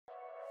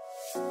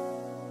Hello!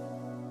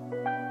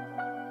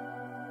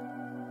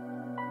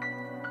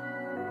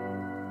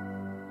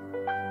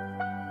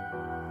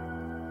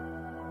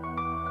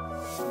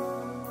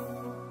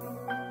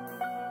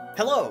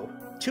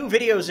 2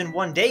 videos in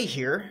one day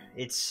here.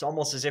 It's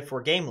almost as if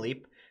we're Game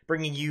Leap,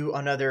 bringing you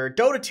another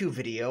Dota 2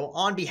 video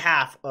on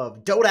behalf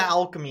of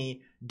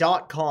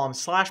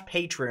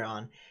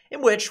DotaAlchemy.com/Patreon,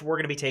 in which we're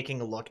going to be taking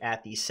a look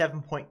at the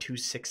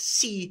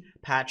 7.26c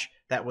patch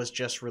that was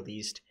just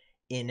released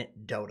in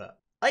Dota.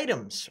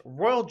 Items.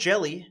 Royal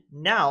Jelly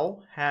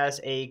now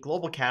has a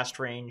global cast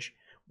range,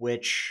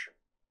 which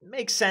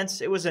makes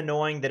sense. It was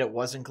annoying that it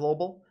wasn't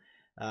global.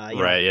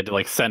 Right, you had to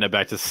like send it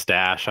back to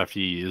stash after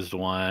you used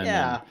one.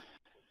 Yeah. And,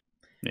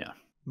 yeah.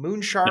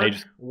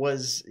 Moonshard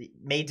was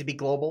made to be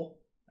global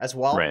as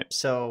well. Right.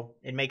 So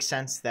it makes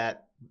sense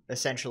that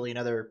essentially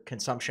another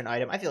consumption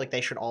item. I feel like they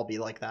should all be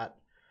like that.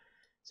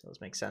 So those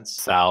make sense.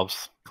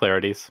 Salves,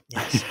 clarities.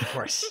 Yes,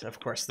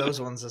 of course.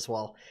 Those ones as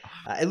well.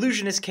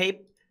 Illusionist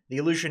Cape. The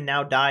illusion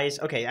now dies.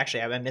 Okay,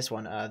 actually, I missed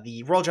one.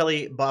 The Royal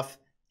Jelly buff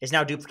is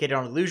now duplicated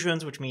on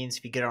illusions, which means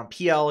if you get it on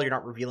PL, you're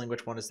not revealing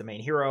which one is the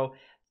main hero.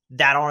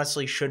 That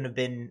honestly shouldn't have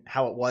been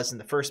how it was in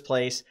the first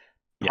place.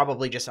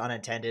 Probably just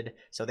unintended.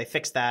 So they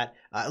fixed that.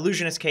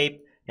 Illusionist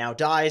Cape now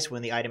dies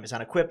when the item is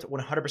unequipped.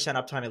 100%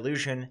 uptime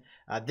illusion.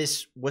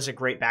 This was a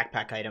great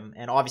backpack item.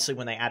 And obviously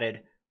when they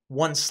added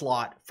one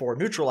slot for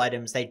neutral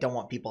items, they don't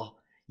want people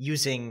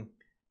using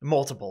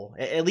multiple,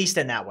 at least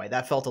in that way.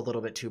 That felt a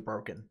little bit too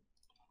broken.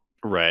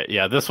 Right.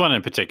 Yeah, this one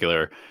in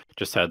particular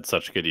just had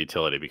such good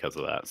utility because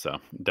of that. So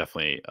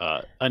definitely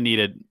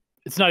unneeded.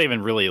 It's not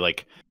even really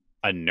like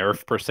a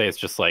nerf per se. It's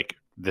just like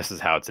this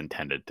is how it's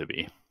intended to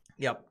be.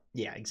 Yep.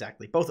 Yeah,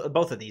 exactly. Both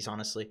of these,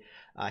 honestly.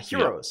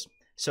 Heroes. Yep.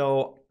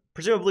 So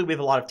presumably we have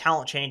a lot of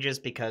talent changes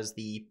because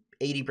the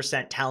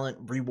 80%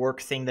 talent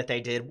rework thing that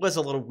they did was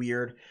a little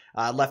weird.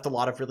 Left a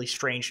lot of really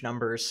strange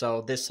numbers.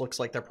 So this looks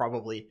like they're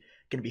probably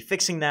going to be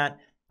fixing that.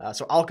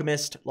 So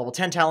Alchemist, level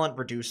 10 talent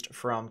reduced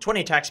from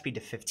 20 attack speed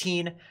to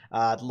 15.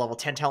 The level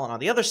 10 talent on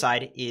the other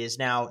side is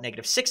now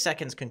 -6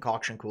 seconds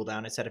concoction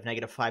cooldown instead of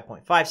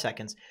 -5.5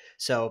 seconds.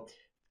 So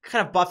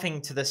kind of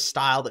buffing to the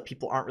style that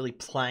people aren't really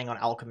playing on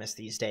Alchemist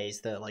these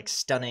days, the like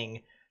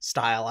stunning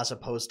style as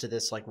opposed to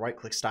this like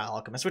right-click style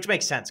Alchemist, which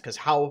makes sense because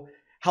how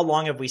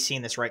long have we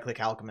seen this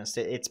right-click Alchemist?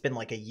 It's been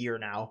like a year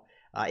now,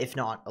 if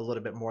not a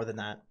little bit more than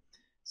that.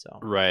 So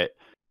right,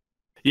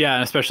 yeah,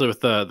 and especially with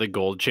the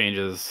gold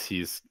changes,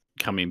 he's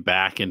coming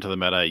back into the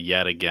meta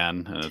yet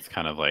again, and it's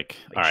kind of like,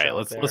 all right,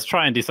 let's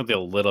try and do something a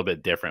little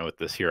bit different with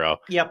this hero.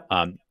 Yep.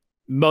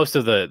 Most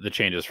of the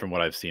changes from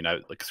what I've seen, I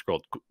like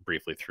scrolled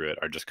briefly through it,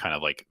 are just kind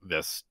of like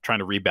this, trying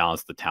to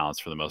rebalance the talents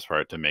for the most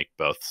part to make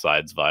both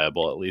sides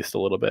viable at least a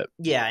little bit.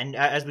 Yeah, and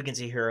as we can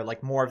see here,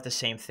 like more of the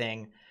same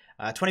thing.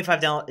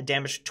 25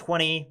 damage,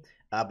 20,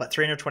 but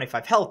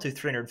 325 health to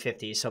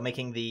 350, so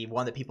making the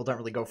one that people don't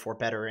really go for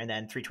better, and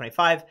then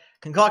 325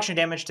 concoction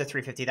damage to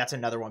 350. That's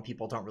another one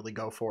people don't really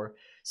go for.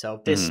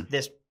 So this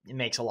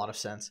makes a lot of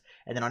sense.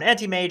 And then on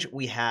Anti-Mage,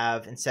 we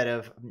have, instead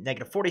of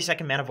 -40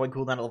 second mana void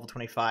cooldown at level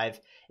 25,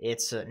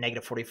 it's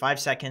 -45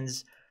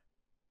 seconds.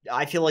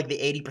 I feel like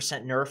the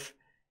 80% nerf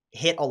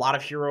hit a lot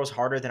of heroes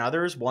harder than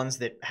others, ones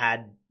that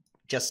had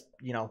just,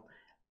 you know,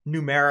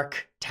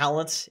 numeric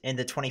talents in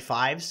the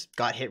 25s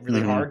got hit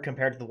really hard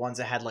compared to the ones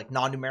that had like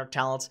non-numeric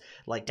talents,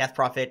 like Death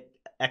Prophet,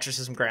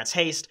 Exorcism grants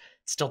haste,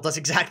 still does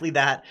exactly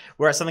that.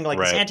 Whereas something like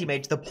this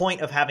Anti-Mage, the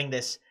point of having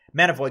this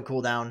mana void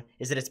cooldown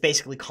is that it's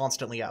basically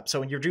constantly up. So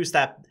when you reduce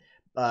that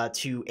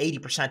to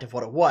 80% of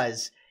what it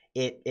was,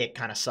 it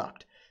kind of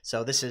sucked.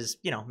 So this is,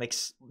 you know,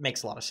 makes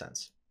a lot of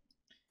sense.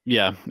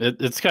 Yeah,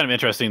 it's kind of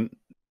interesting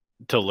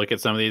to look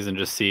at some of these and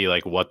just see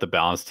like what the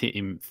balance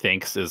team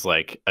thinks is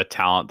like a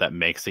talent that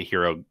makes a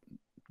hero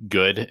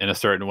good in a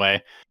certain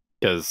way,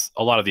 because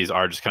a lot of these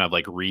are just kind of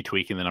like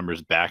retweaking the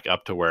numbers back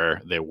up to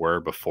where they were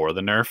before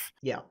the nerf.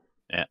 Yeah,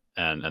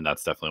 and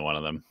that's definitely one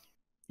of them.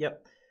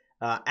 Yep.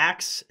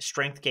 Axe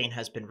strength gain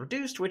has been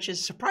reduced, which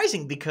is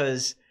surprising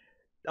because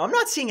I'm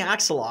not seeing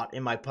Axe a lot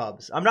in my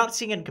pubs. I'm not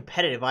seeing it in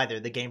competitive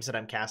either, the games that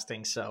I'm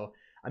casting, so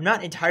I'm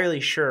not entirely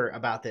sure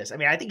about this. I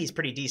mean, I think he's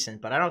pretty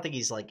decent, but I don't think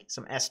he's like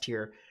some S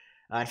tier.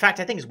 In fact,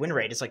 I think his win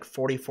rate is like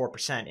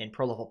 44% in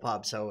pro level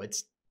pub, so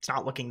it's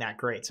not looking that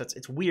great. So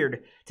it's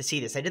weird to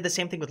see this. I did the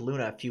same thing with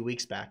Luna a few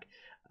weeks back.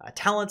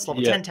 Talents,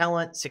 level 10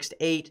 talent, 6 to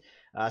 8.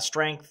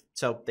 Strength,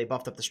 so they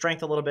buffed up the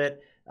strength a little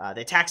bit.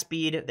 The attack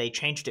speed, they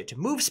changed it to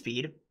move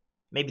speed.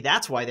 Maybe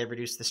that's why they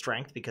reduced the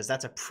strength, because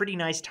that's a pretty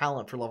nice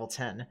talent for level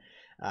 10.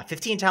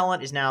 15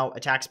 talent is now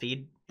attack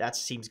speed. That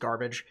seems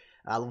garbage.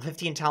 Level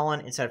 15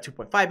 talent, instead of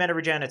 2.5 mana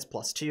regen, it's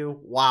 +2.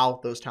 Wow,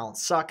 those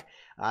talents suck.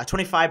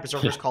 25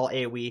 Berserker's Call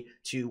AoE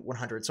to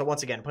 100. So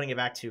once again, putting it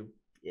back to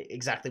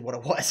exactly what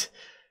it was.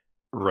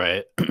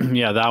 Right.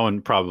 Yeah, that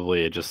one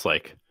probably just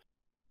like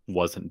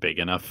wasn't big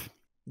enough.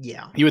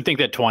 Yeah. You would think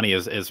that 20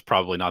 is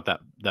probably not that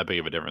big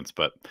of a difference,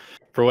 but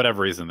for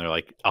whatever reason, they're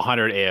like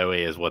 100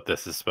 AoE is what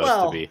this is supposed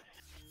to be.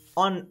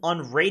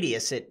 On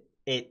Radius, it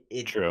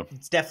True.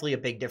 it's definitely a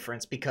big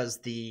difference because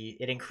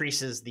it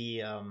increases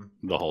the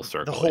whole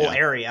circle, the whole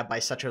area by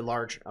such a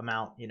large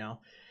amount.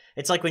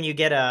 It's like when you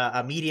get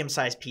a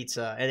medium-sized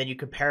pizza and then you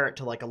compare it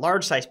to like a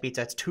large-sized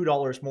pizza, it's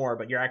 $2 more,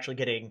 but you're actually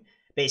getting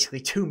basically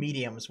 2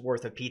 mediums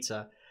worth of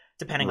pizza,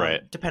 depending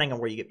on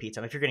where you get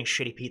pizza. If you're getting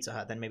shitty Pizza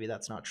Hut, then maybe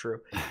that's not true.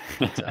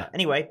 But,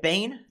 anyway,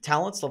 Bane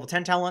talents, level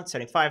 10 talent,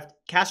 75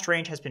 cast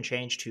range has been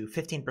changed to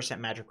 15%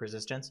 magic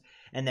resistance,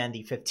 and then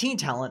the 15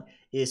 talent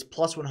is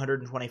plus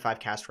 125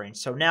 cast range.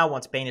 So now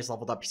once Bane is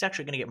leveled up, he's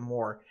actually going to get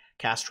more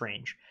cast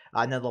range.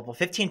 And then level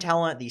 15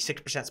 talent, the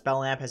 6%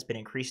 spell amp has been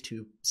increased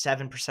to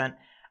 7%.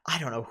 I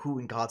don't know who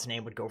in God's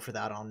name would go for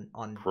that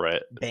on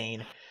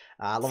Bane.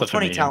 Level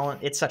 20 talent,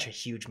 it's such a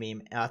huge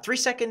meme. 3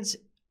 seconds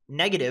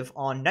negative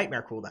on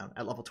Nightmare cooldown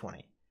at level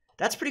 20.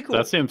 That's pretty cool.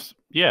 That seems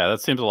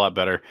a lot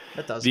better.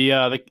 That does.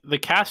 The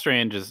cast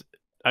range is,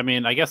 I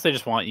mean, I guess they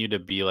just want you to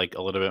be like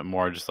a little bit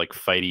more just like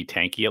fighty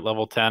tanky at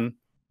level 10.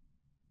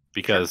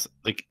 Because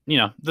like,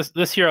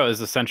 this hero is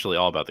essentially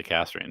all about the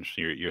cast range.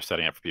 You're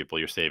setting up for people,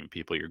 you're saving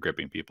people, you're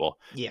gripping people.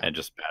 Yeah. And it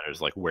just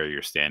matters like where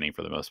you're standing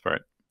for the most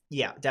part.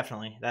 Yeah,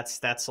 definitely.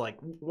 That's like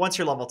once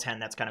you're level 10,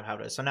 that's kind of how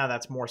it is. So now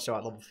that's more so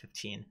at level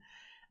 15.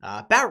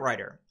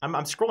 Batrider. I'm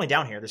scrolling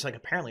down here. There's like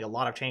apparently a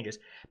lot of changes.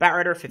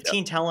 Batrider,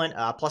 15 talent,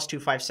 plus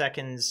 5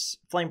 seconds.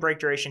 Flame break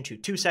duration to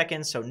 2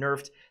 seconds. So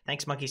nerfed.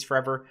 Thanks, monkeys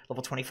forever.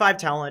 Level 25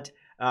 talent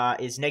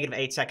is negative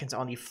 8 seconds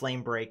on the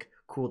flame break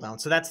cooldown.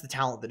 So that's the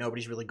talent that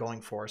nobody's really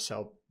going for.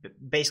 So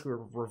basically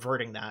we're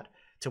reverting that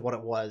to what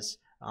it was.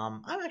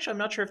 I'm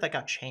not sure if that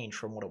got changed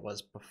from what it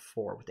was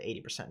before with the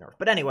 80% nerf.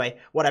 But anyway,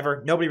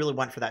 whatever. Nobody really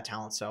went for that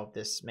talent, so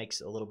this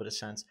makes a little bit of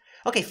sense.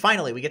 Okay,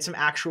 finally, we get some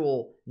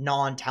actual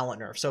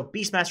non-talent nerf. So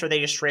Beastmaster, they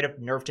just straight up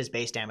nerfed his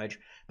base damage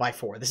by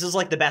 4. This is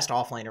like the best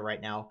offlaner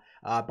right now,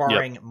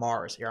 barring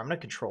Mars. Here, I'm going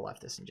to control F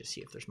this and just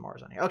see if there's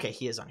Mars on here. Okay,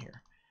 he is on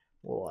here.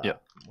 We'll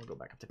go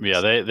back up to base.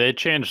 Yeah, they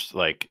changed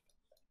like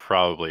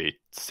probably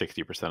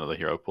 60% of the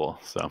hero pool.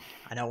 So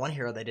I know one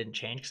hero they didn't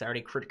change because I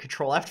already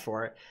control F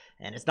for it.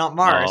 And it's not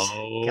Mars.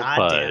 Oh,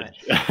 God damn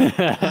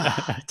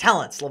it.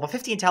 Talents. Level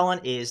 15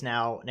 talent is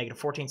now negative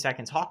 14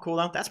 seconds Hawk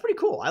cooldown. That's pretty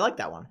cool. I like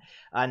that one.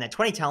 And then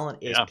 20 talent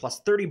is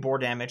plus 30 boar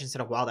damage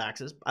instead of wild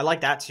axes. I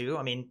like that too.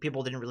 I mean,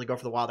 people didn't really go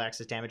for the wild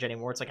axes damage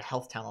anymore. It's like a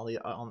health talent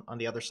on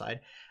the other side.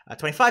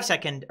 25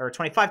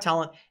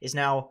 talent is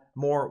now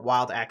more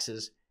wild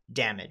axes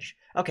damage.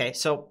 Okay,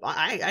 so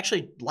I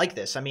actually like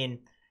this. I mean,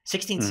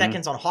 16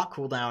 seconds on Hawk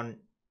cooldown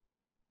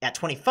at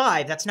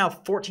 25, that's now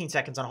 14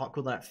 seconds on Hawk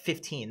cooldown at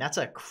 15. That's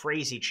a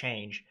crazy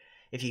change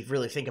if you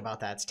really think about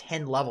that. It's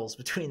 10 levels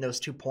between those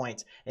 2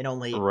 points and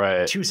only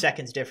 2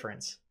 seconds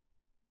difference.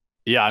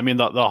 Yeah, I mean,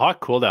 the Hawk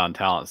cooldown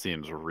talent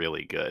seems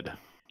really good.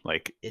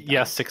 Like,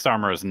 yes, 6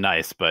 armor is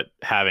nice, but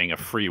having a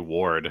free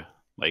ward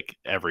like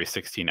every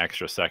 16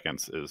 extra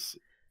seconds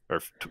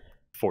or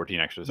 14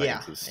 extra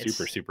seconds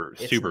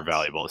is super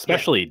valuable,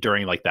 especially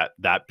during like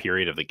that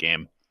period of the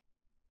game.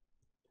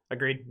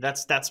 Agreed.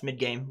 That's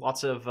mid-game.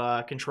 Lots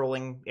of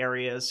controlling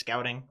areas,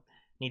 scouting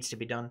needs to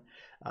be done.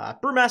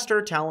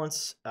 Brewmaster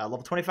talents,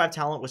 level 25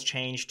 talent was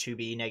changed to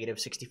be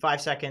negative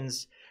 65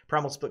 seconds.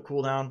 Primal split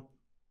cooldown.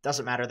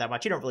 Doesn't matter that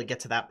much. You don't really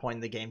get to that point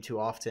in the game too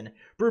often.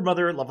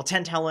 Broodmother, level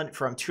 10 talent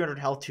from 200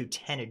 health to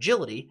 10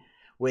 agility,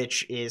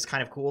 which is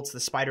kind of cool. It's the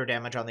spider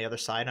damage on the other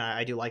side.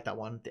 I do like that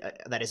one.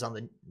 That is on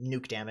the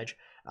nuke damage.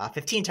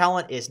 15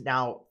 talent is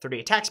now 30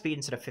 attack speed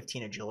instead of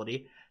 15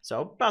 agility.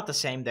 So about the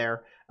same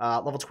there.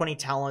 Level 20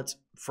 talent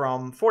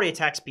from 40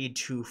 attack speed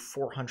to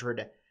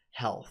 400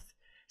 health.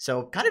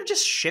 So kind of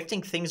just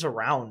shifting things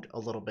around a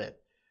little bit.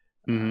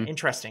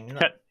 Interesting.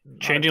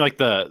 Changing like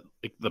the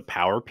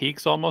power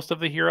peaks almost of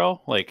the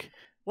hero.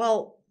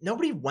 Well,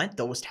 nobody went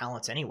those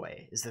talents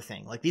anyway, is the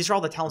thing. Like, these are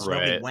all the talents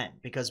nobody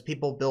went because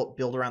people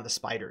build around the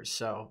spiders.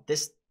 So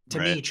this, to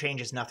me,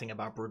 changes nothing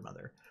about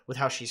Broodmother with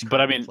how she's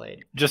currently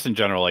played. Just in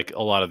general, like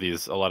a lot of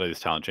these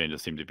talent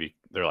changes seem to be,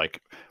 they're like,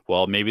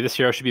 well, maybe this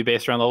hero should be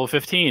based around level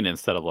 15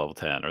 instead of level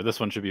 10, or this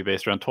one should be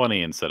based around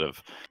 20 instead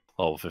of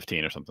level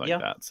 15 or something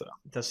like that. So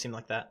it does seem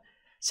like that.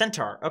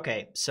 Centaur.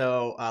 Okay,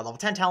 so level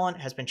 10 talent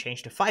has been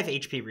changed to 5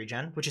 HP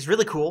regen, which is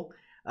really cool.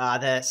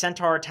 The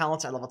Centaur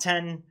talents at level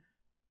 10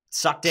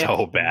 suck dick.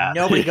 So bad.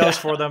 Nobody goes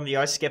for them. You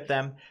always skip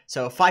them.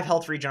 So 5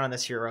 health regen on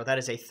this hero. That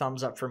is a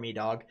thumbs up for me,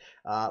 dog.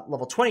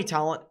 Level 20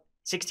 talent,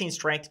 16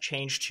 strength,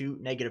 changed to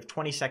negative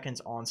 20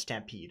 seconds on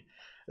Stampede.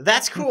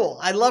 That's cool.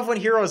 I love when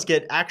heroes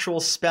get actual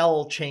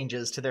spell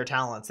changes to their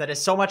talents. That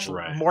is so much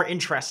more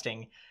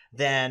interesting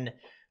than,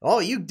 oh,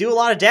 you do a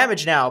lot of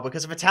damage now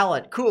because of a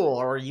talent. Cool.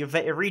 Or you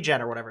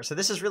regen or whatever. So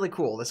this is really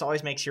cool. This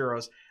always makes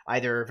heroes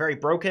either very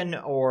broken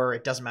or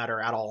it doesn't matter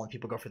at all and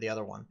people go for the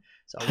other one.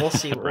 So we'll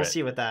see. We'll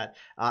see with that.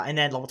 And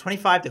then level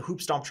 25, the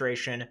Hoop Stomp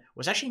duration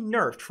was actually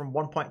nerfed from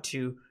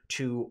 1.2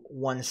 to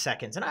 1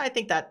 seconds. And I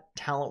think that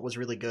talent was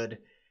really good.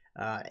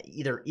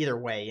 Either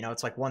way, you know,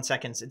 it's like 1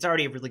 second. It's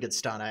already a really good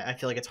stun. I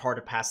feel like it's hard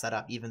to pass that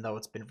up, even though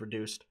it's been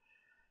reduced.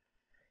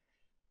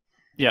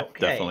 Yeah,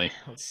 definitely.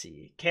 Let's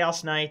see.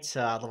 Chaos Knight,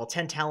 level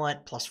 10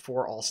 talent,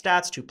 +4 all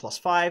stats, 2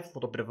 +5, a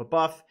little bit of a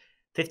buff.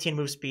 15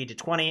 move speed to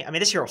 20. I mean,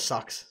 this hero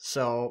sucks,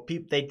 so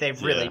they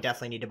really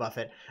definitely need to buff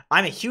it.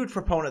 I'm a huge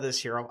proponent of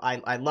this hero.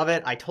 I love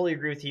it. I totally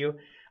agree with you.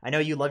 I know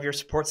you love your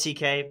support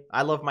CK.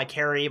 I love my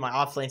carry, my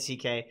offlane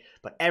CK,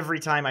 but every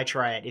time I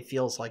try it, it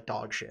feels like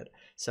dog shit.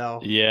 So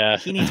yeah,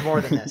 he needs more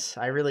than this.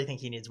 I really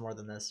think he needs more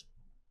than this.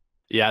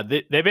 Yeah,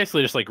 they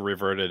basically just like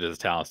reverted his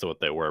talents to what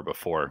they were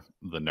before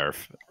the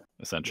nerf,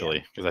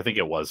 essentially. Because I think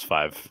it was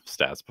 5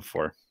 stats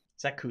before.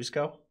 Is that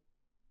Cusco?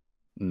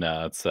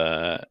 No, it's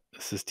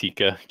this is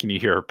Tika. Can you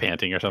hear her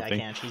panting or something? I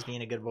can. She's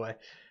being a good boy.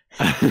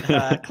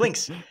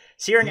 Clinks.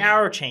 Searing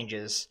Arrow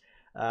changes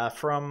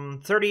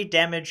from 30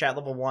 damage at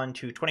level 1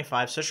 to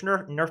 25. So it's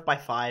nerfed by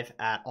 5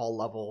 at all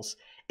levels.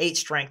 8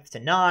 strength to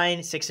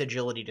 9, 6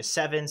 agility to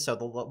 7. So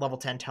the level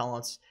 10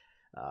 talents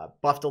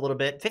buffed a little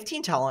bit.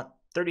 15 talent,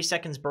 30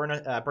 seconds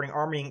burning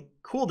arming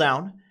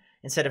cooldown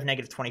instead of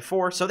negative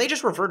 24. So they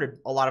just reverted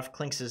a lot of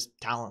Clinks'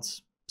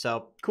 talents.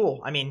 So cool.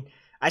 I mean,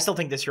 I still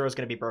think this hero is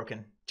going to be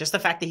broken. Just the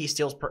fact that he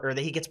steals or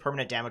that he gets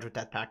permanent damage with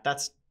Death Pact,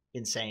 that's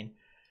insane.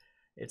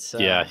 It's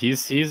yeah,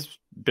 he's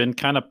been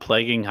kind of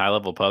plaguing high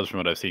level pubs from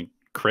what I've seen.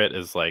 Crit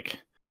is like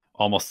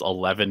almost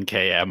 11k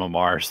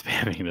MMR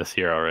spamming this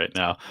hero right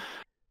now.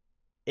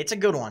 It's a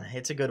good one.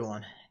 It's a good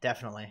one,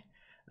 definitely.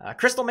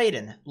 Crystal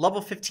Maiden, level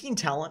 15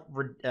 talent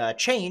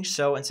change.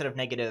 So instead of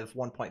negative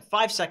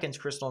 1.5 seconds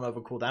Crystal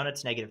Nova cooldown,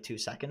 it's negative 2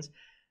 seconds.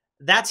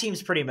 That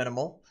seems pretty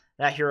minimal.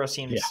 That hero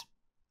seems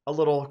a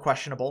little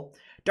questionable.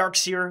 Dark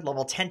Seer,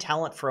 level 10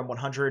 talent from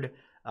 100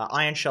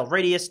 Ion Shell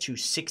Radius to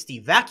 60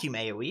 Vacuum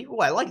AoE. Oh,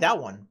 I like that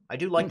one. I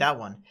do like that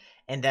one.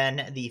 And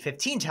then the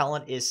 15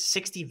 talent is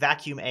 60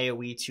 Vacuum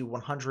AoE to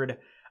 100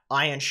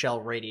 Ion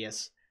Shell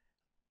Radius.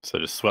 So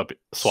just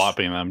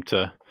swapping them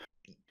to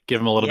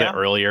give them a little bit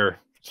earlier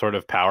sort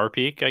of power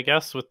peak, I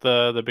guess, with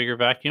the bigger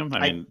vacuum. I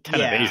mean,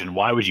 10 evasion.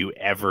 Why would you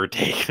ever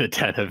take the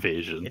 10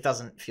 evasion? It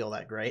doesn't feel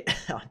that great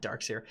on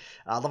Dark Seer.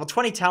 Level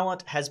 20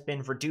 talent has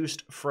been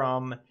reduced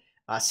from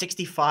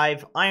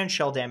 65 Ion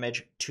Shell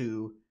damage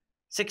to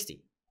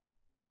 60.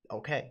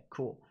 Okay,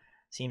 cool.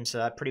 Seems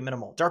pretty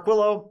minimal. Dark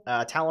Willow,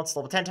 talents,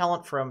 level 10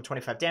 talent from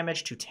 25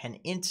 damage to 10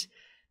 int.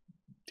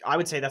 I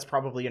would say that's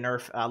probably a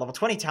nerf. Level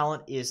 20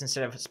 talent is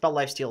instead of spell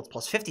lifesteal, it's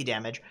plus 50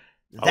 damage.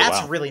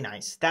 That's really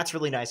nice. That's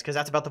really nice because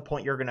that's about the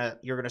point you're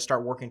gonna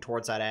start working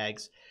towards that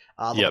Ags.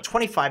 Level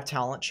 25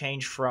 talent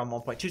change from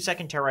 1.2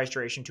 second terrorize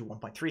duration to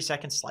 1.3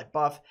 seconds, slight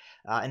buff,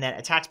 and then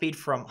attack speed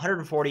from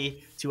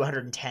 140 to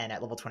 110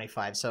 at level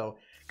 25. So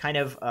kind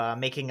of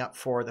making up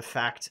for the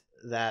fact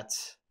that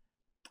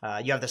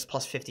you have this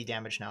plus 50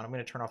 damage now. And I'm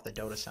going to turn off the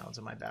Dota sounds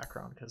in my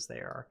background because they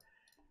are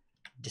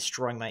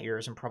destroying my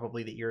ears and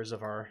probably the ears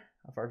of our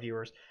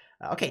viewers.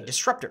 Okay,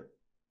 Disruptor.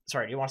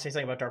 Sorry, do you want to say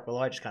something about Dark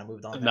Willow? I just kind of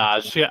moved on. Nah,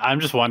 I'm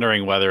just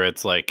wondering whether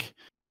it's like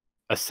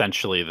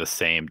essentially the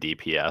same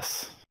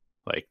DPS.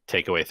 Like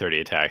take away 30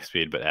 attack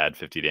speed but add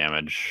 50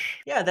 damage.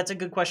 Yeah, that's a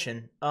good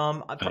question.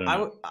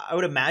 I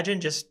would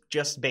imagine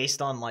just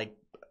based on like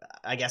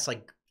I guess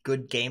like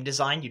good game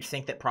design, you'd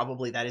think that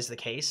probably that is the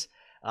case.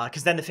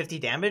 Because then the 50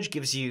 damage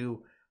gives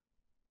you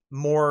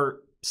more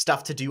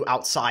stuff to do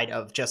outside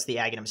of just the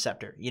Aghanim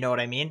Scepter. You know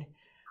what I mean?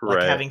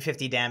 Like having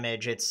 50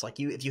 damage, it's like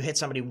if you hit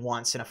somebody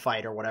once in a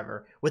fight or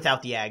whatever,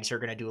 without the Ags, you're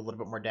going to do a little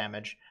bit more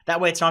damage. That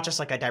way it's not just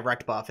like a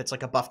direct buff, it's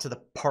like a buff to the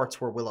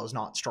parts where Willow's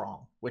not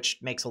strong, which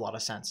makes a lot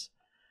of sense,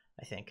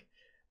 I think.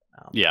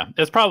 Yeah,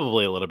 it's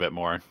probably a little bit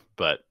more,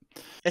 but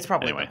it's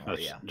probably anyway, more,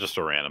 that's just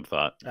a random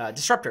thought.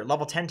 Disruptor,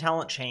 level 10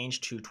 talent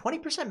change to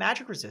 20%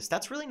 magic resist.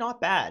 That's really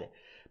not bad.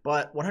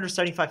 But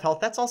 175 health,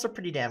 that's also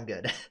pretty damn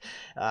good.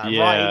 Raw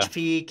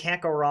HP, can't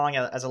go wrong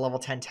as a level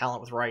 10 talent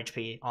with raw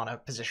HP on a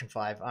position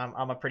 5.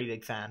 I'm a pretty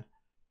big fan.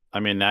 I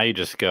mean, now you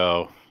just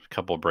go a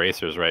couple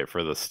bracers, right,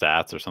 for the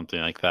stats or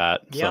something like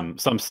that. Yep.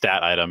 Some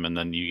stat item, and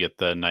then you get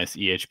the nice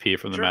EHP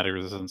from the magic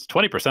resistance.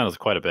 20% is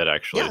quite a bit,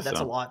 actually. Yeah,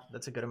 that's a lot.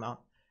 That's a good amount.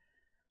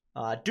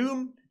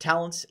 Doom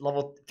talents,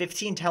 level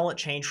 15 talent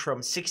change from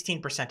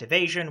 16%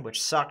 evasion,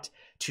 which sucked,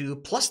 to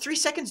plus 3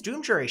 seconds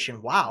Doom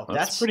duration. Wow,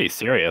 that's pretty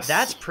serious.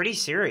 That's pretty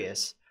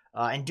serious.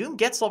 And Doom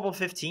gets level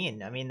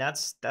 15. I mean,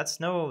 that's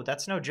no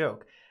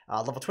joke.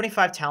 Level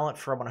 25 talent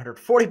from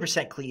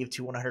 140% cleave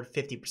to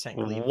 150%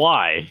 cleave.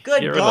 Why?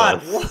 Good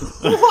God.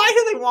 Why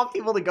do they want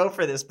people to go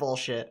for this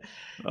bullshit?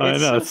 I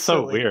know, it's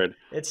so weird.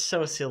 It's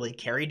so silly.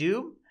 Carry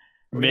Doom?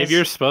 Maybe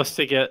you're supposed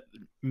to get...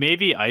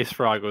 Maybe Ice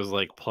Frog was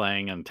like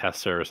playing on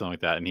Tester or something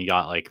like that, and he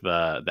got like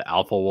the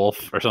Alpha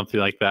Wolf or something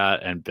like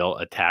that, and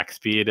built attack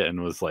speed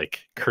and was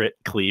like crit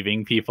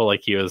cleaving people like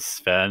he was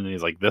Sven. And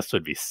he's like, "This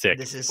would be sick."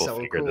 This is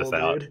so cool,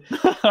 dude.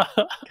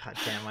 God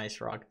damn, Ice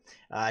Frog.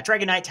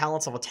 Dragon Knight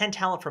talents, level 10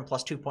 talent from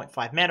plus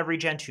 2.5 mana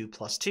regen to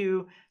plus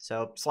 2,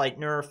 so slight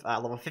nerf.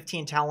 Level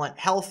 15 talent,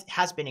 health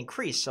has been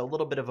increased, so a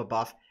little bit of a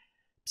buff.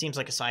 Seems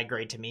like a side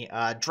grade to me.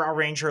 Drow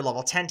Ranger,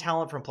 level 10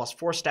 talent from plus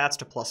 4 stats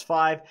to plus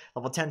 5.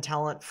 Level 10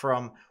 talent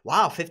from,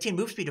 15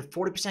 move speed to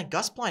 40%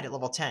 Gust Blind at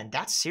level 10.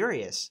 That's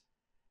serious.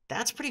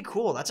 That's pretty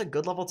cool. That's a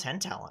good level 10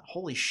 talent.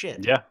 Holy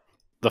shit. Yeah.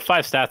 The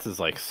 5 stats is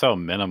like so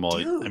minimal.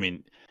 Dude. I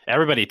mean,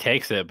 everybody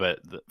takes it, but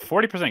the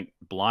 40%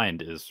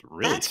 blind is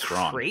really That's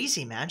strong.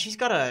 crazy, man. She's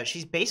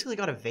basically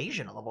got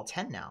evasion at level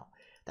 10 now.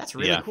 That's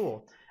really Yeah.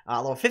 cool.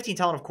 Level 15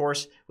 talent, of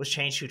course, was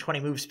changed to 20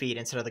 move speed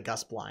instead of the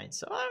gust blind.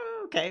 So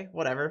okay,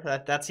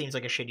 whatever. That seems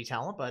like a shitty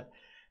talent, but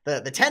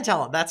the 10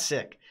 talent, that's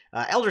sick.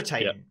 Elder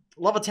Titan,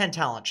 level 10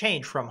 talent,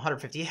 changed from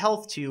 150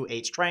 health to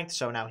 8 strength.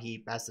 So now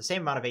he has the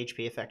same amount of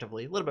HP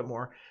effectively, a little bit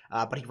more,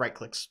 but he right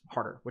clicks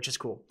harder, which is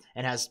cool,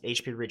 and has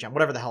HP regen,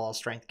 whatever the hell else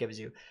strength gives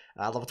you.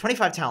 Level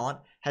 25 talent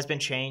has been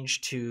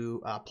changed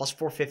to plus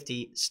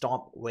 450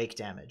 stomp wake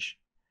damage.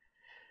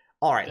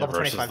 All right, level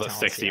 25 versus the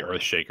 60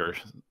 Earth Shaker,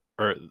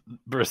 or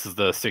versus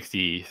the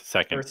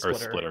 60-second Earth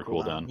Splitter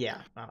cooldown.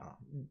 Yeah, I don't know,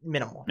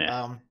 minimal.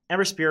 Yeah.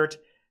 Ember Spirit,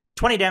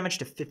 20 damage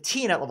to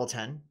 15 at level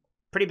 10.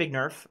 Pretty big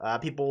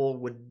nerf. People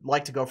would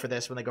like to go for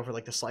this when they go for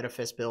like the Sleight of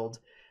Fist build,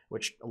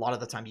 which a lot of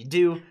the time you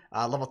do.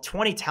 Level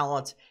 20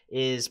 talent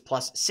is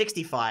plus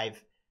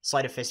 65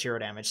 Sleight of Fist hero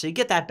damage. So you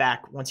get that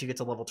back once you get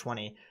to level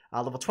 20.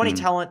 Level 20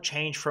 talent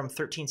changed from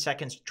 13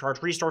 seconds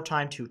charge restore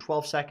time to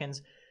 12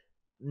 seconds.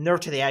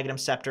 Nerf to the Aghanim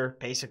Scepter,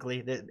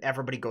 basically.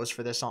 Everybody goes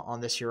for this on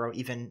this hero.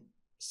 Even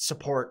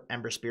support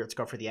Ember Spirits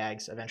go for the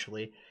Ags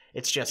eventually.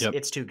 It's just,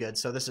 it's too good.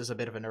 So this is a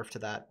bit of a nerf to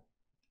that.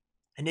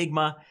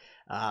 Enigma,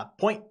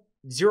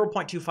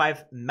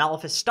 0.25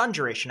 Malefice stun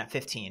duration at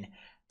 15.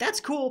 That's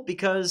cool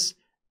because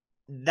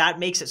that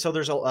makes it so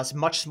there's a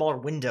much smaller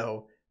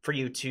window for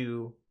you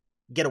to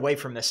get away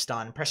from this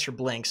stun, press your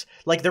blinks.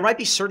 Like, there might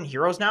be certain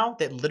heroes now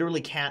that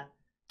literally can't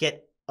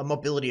get a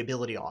mobility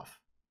ability off.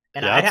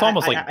 And yeah, it's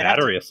almost like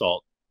battery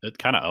assault. It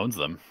kind of owns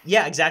them.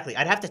 Yeah, exactly.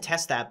 I'd have to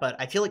test that, but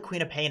I feel like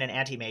Queen of Pain and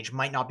Anti-Mage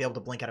might not be able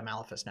to blink out of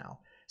Malefice now.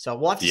 So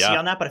we'll have to see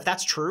on that, but if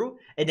that's true,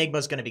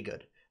 Enigma's going to be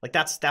good. Like,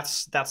 that's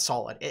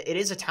solid. It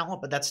is a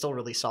talent, but that's still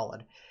really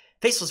solid.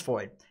 Faceless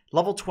Void,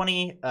 level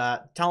 20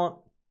 talent,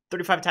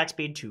 35 attack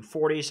speed to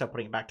 40, so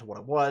putting it back to what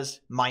it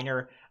was.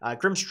 Minor.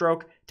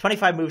 Grimstroke,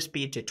 25 move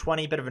speed to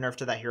 20. Bit of a nerf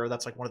to that hero.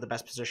 That's like one of the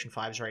best position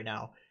 5s right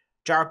now.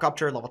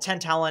 Gyrocopter, level 10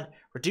 talent,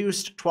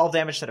 reduced 12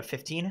 damage instead of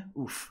 15.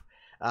 Oof.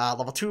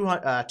 Level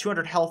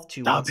 200 health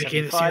to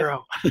 175.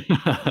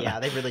 Yeah,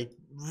 they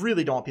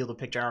really don't want people to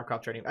pick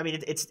Gyrocopter anymore. I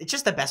mean, it's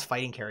just the best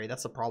fighting carry.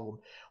 That's the problem.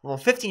 Level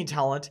 15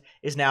 talent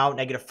is now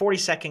negative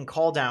 40-second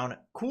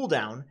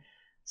cooldown.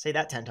 Say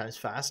that 10 times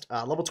fast.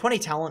 Level 20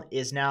 talent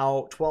is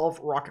now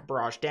 12 rocket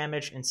barrage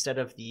damage instead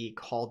of the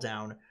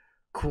cooldown.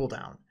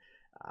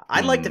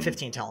 I liked the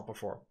 15 talent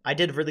before. I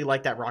did really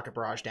like that rocket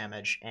barrage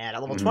damage. And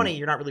at level 20,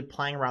 you're not really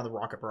playing around the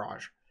rocket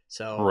barrage.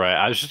 So right,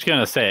 I was just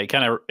gonna say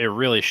it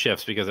really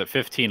shifts because at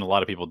 15 a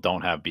lot of people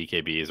don't have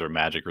BKBs or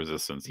magic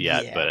resistance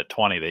yet, but at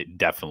 20 they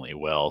definitely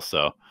will.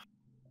 So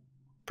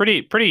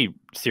pretty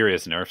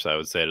serious nerfs, I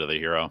would say, to the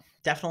hero.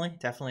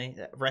 Definitely.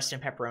 Rest in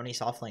pepperoni,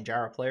 soft lane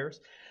gyro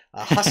players.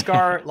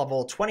 Huskar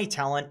level 20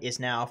 talent is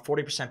now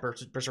 40%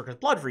 Berserker's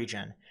Blood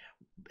regen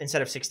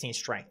instead of 16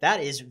 strength.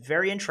 That is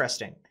very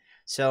interesting.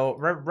 So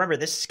remember,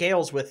 this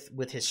scales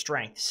with his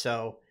strength.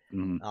 So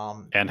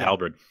and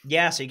Halberd.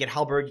 Yeah, so you get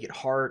Halberd, you get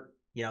Heart.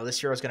 You know,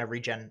 this hero is going to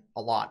regen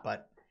a lot,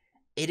 but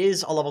it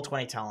is a level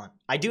 20 talent.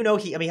 I do know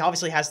he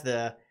obviously has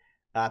the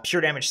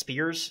pure damage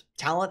spears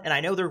talent, and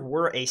I know there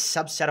were a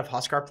subset of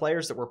Huskar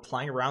players that were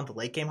playing around the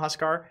late game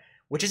Huskar,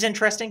 which is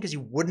interesting because you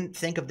wouldn't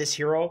think of this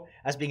hero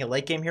as being a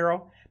late game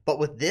hero, but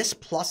with this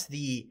plus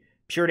the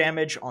pure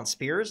damage on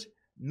spears,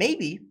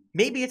 maybe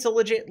it's a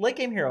legit late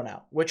game hero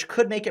now, which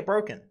could make it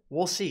broken.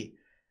 We'll see.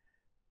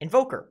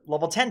 Invoker,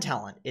 level 10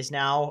 talent, is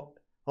now...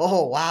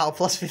 Oh, wow,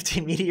 plus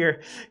 15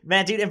 meteor.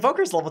 Man, dude,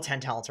 Invoker's level 10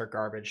 talents are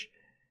garbage.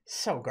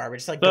 So garbage.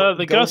 It's like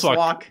the Ghost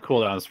Walk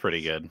cooldown is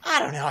pretty good. I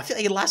don't know. I feel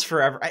like it lasts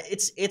forever.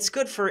 It's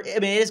good for... I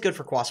mean, it is good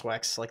for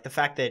Quaswex. Like, the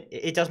fact that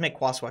it does make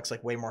Quaswex,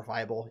 like, way more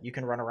viable. You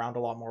can run around a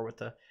lot more with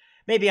the...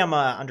 Maybe I'm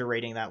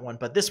underrating that one,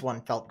 but this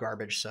one felt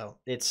garbage, so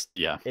it's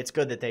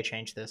good that they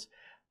changed this.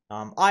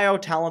 IO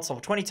talents,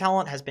 level 20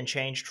 talent, has been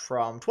changed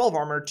from 12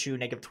 armor to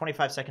negative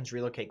 25 seconds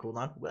relocate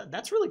cooldown. Well,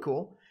 that's really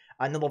cool.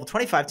 And the level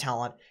 25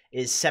 talent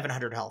is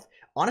 700 health.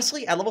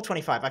 Honestly, at level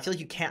 25, I feel like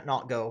you can't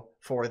not go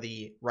for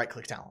the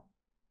right-click talent.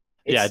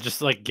 It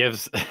just like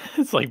gives...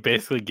 It's like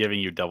basically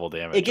giving you double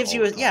damage. It gives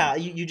you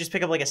you just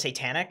pick up like a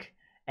Satanic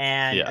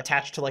and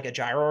attach to like a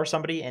Gyro or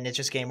somebody, and it's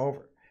just game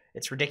over.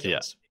 It's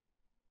ridiculous.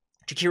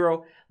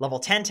 Chikiro, level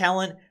 10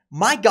 talent.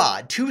 My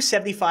god,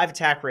 275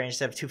 attack range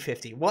instead of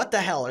 250. What the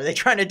hell are they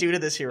trying to do to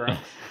this hero?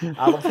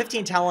 Level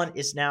 15 talent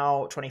is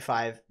now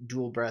 25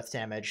 dual breath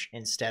damage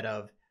instead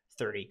of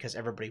 30 because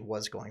everybody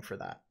was going for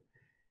that.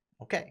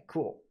 Okay,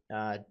 cool.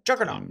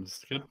 Juggernaut.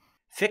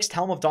 Fixed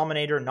Helm of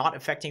Dominator not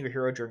affecting your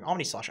hero during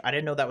Omnislash. I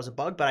didn't know that was a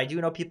bug, but I do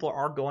know people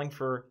are going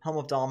for Helm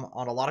of Dom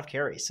on a lot of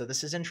carries, so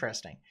this is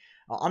interesting.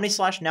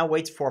 Omnislash now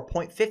waits for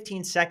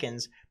 0.15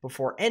 seconds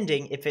before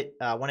ending if it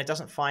when it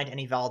doesn't find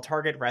any valid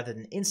target rather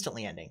than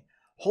instantly ending.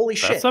 Holy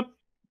shit. That's a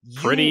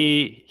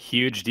pretty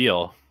huge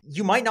deal.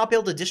 You might not be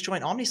able to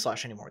disjoint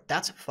Omnislash anymore.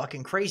 That's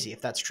fucking crazy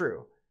if that's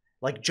true.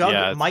 Like,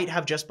 Jug might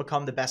have just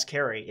become the best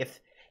carry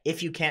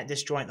if you can't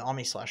disjoint the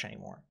Omnislash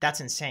anymore. That's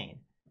insane.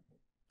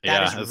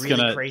 That is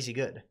really crazy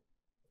good.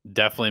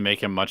 definitely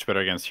make him much better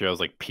against heroes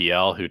like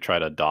PL who try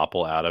to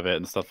doppel out of it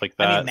and stuff like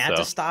I mean, that. Manta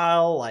So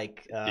style,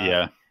 like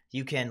yeah,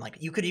 you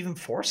could even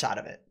force out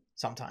of it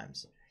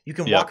sometimes. You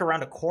can yep, walk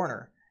around a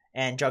corner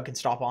and Jug can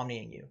stop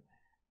omniing you.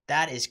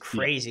 That is yep,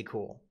 crazy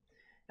cool.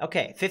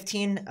 Okay,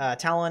 15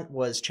 talent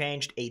was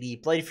changed.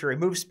 80 Blade Fury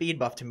move speed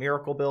buffed to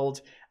Miracle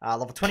build.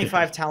 Level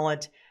 25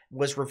 talent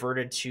was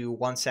reverted to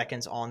 1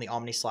 seconds on the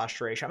Omnislash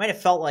duration. I mean, it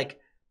felt like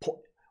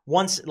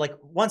once like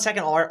 1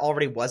 second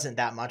already wasn't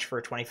that much for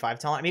a 25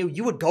 talent. I mean,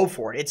 you would go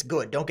for it. It's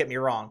good. Don't get me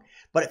wrong.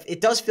 But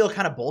it does feel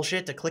kind of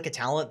bullshit to click a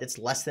talent that's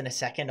less than a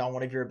second on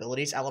one of your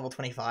abilities at level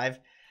 25.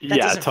 That yeah,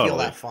 doesn't feel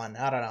totally, that fun.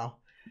 I don't know.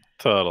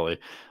 totally.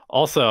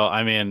 Also,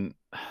 I mean,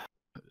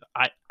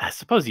 I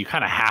suppose you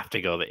kind of have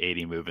to go the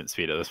 80 movement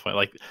speed at this point.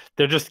 Like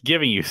they're just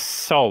giving you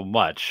so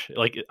much.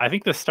 Like I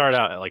think this started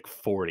out at like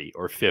 40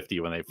 or 50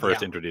 when they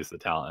first Yeah. introduced the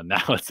talent, and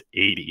now it's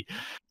 80.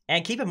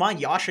 And keep in mind,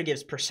 Yasha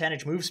gives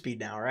percentage move speed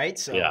now, right?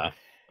 So Yeah,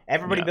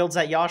 everybody yeah, builds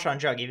that Yasha on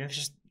Jug, even if it's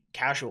just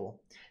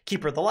casual.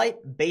 Keeper of the Light,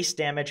 base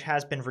damage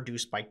has been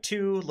reduced by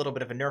 2. A little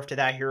bit of a nerf to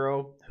that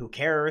hero. Who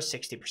cares?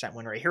 60%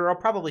 win rate hero,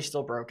 probably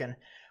still broken.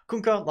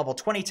 Kunkka, level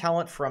 20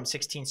 talent from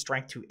 16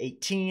 strength to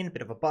 18,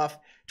 bit of a buff.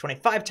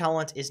 25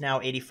 talent is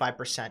now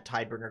 85%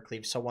 Tidebringer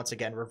Cleave, so once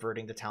again,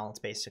 reverting the talents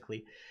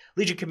basically.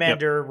 Legion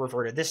Commander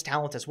reverted this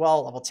talent as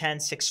well. Level 10,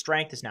 6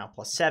 strength is now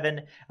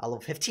 +7. Level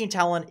 15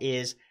 talent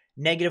is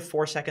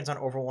 -4 seconds on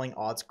overwhelming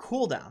odds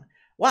cooldown.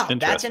 Wow,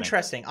 that's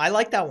interesting. I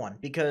like that one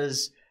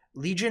because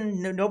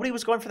Legion, nobody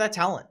was going for that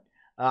talent.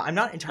 I'm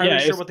not entirely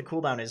sure what the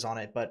cooldown is on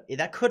it, but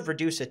that could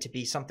reduce it to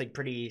be something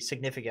pretty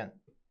significant.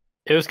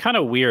 It was kind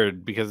of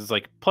weird because it's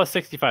like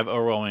 +65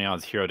 overwhelming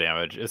odds hero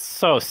damage. It's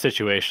so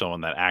situational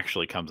when that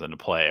actually comes into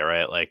play,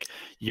 right? Like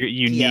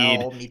you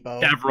need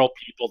several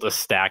people to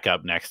stack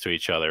up next to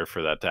each other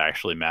for that to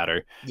actually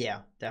matter. Yeah,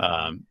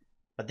 definitely.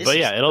 But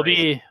yeah, it'll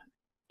be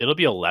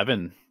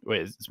 11.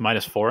 Wait, it's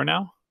 -4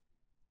 now.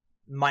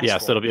 -4.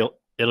 So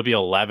it'll be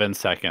 11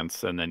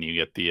 seconds, and then you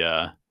get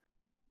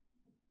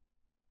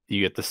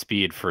the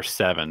speed for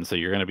 7, so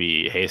you're going to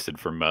be hasted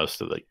for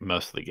most of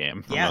the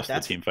game. For most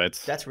of the team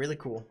fights. That's really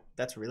cool.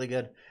 That's really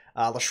good.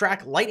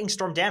 Leshrac, Lightning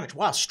Storm damage.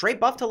 Wow, straight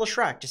buff to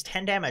Leshrac. Just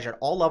 10 damage at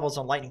all levels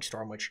on Lightning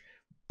Storm, which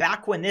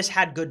back when this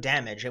had good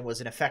damage and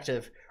was an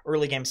effective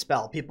early game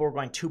spell, people were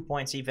going 2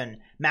 points even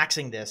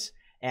maxing this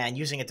and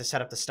using it to set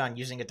up the stun,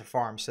 using it to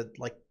farm. So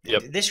like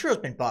this hero's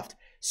been buffed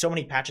so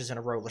many patches in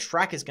a row.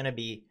 Leshrac is going to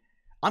be,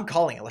 I'm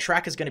calling it,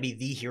 Leshrac is going to be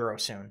the hero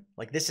soon.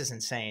 Like this is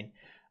insane.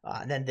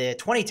 And then the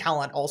 20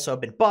 talent also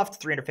been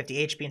buffed, 350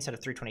 HP instead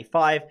of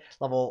 325.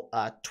 Level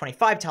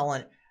 25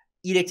 talent,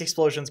 Edict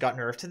Explosions got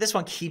nerfed. This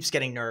one keeps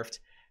getting nerfed,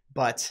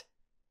 but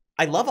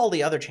I love all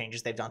the other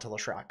changes they've done to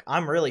Leshrac.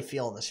 I'm really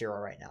feeling this hero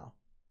right now.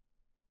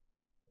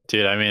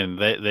 Dude, I mean,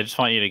 they just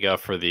want you to go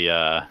for the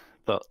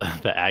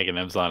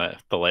agonyms on it,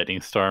 the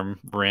Lightning Storm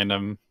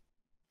random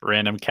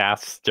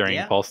casts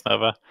during Pulse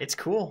Nova. It's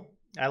cool.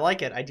 I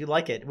like it. I do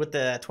like it. With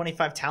the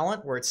 25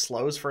 talent where it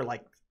slows for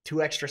like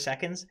 2 extra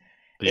seconds,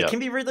 it can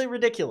be really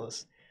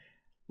ridiculous.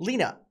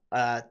 Lena,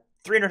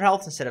 300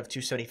 health instead of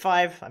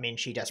 275. I mean,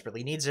 she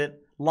desperately needs it.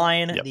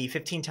 Lion, the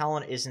 15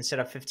 talent is instead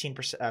of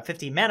 15%,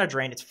 50 mana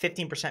drain, it's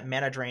 15%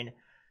 mana drain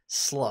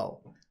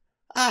slow.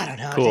 I don't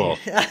know. Cool.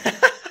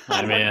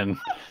 I mean,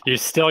 you're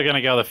still going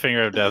to go the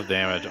Finger of Death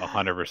damage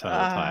 100% of the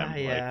time.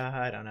 Yeah,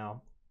 I don't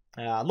know.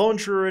 Lone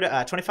Druid,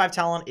 25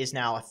 talent is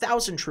now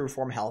 1,000 true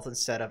form health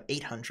instead of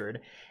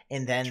 800.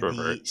 And then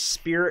the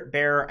Spirit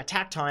Bearer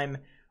attack time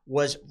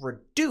was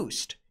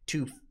reduced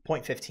to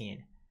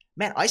 0.15.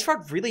 Man,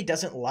 Icefrog really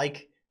doesn't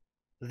like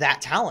that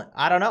talent.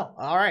 I don't know.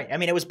 All right. I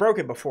mean, it was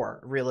broken before,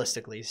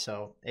 realistically,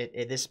 so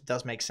this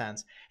does make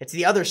sense. It's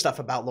the other stuff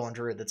about Lone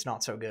Druid that's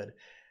not so good.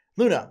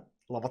 Luna,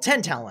 level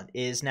 10 talent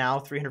is now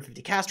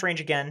 350 cast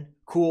range again.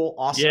 Cool,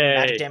 awesome. Yay.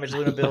 Magic damage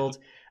Luna build.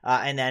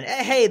 And then,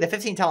 hey, the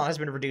 15 talent has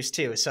been reduced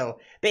too. So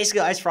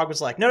basically, Icefrog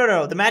was like,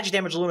 no, the magic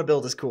damage Luna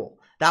build is cool.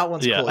 That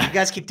one's cool. You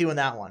guys keep doing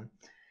that one.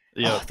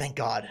 Oh, thank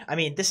God. I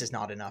mean, this is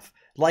not enough.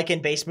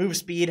 Lycan base move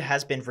speed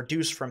has been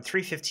reduced from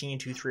 315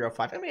 to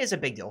 305. I mean, it's a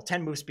big deal.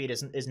 10 move speed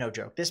is no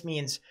joke. This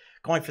means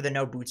going for the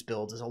no boots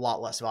build is a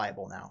lot less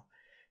viable now.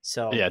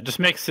 So yeah, it just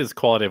makes his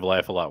quality of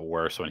life a lot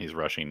worse when he's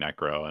rushing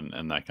Necro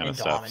and that kind of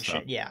stuff. And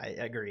shit. Yeah,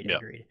 agreed.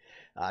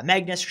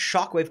 Magnus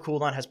Shockwave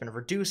cooldown has been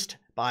reduced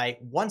by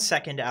 1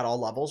 second at all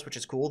levels, which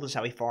is cool. This is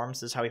how he farms.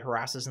 This is how he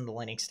harasses in the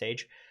laning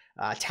stage.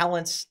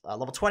 Talents,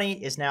 level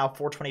 20 is now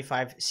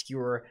 425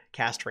 skewer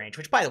cast range,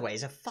 which, by the way,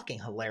 is a fucking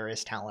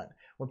hilarious talent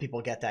when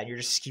people get that. You're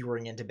just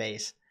skewering into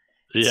base.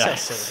 Yeah,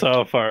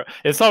 so far.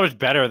 It's so much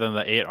better than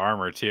the 8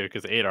 armor, too,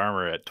 because 8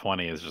 armor at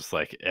 20 is just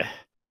like, eh.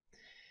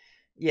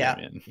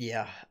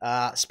 Yeah.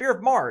 Spear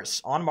of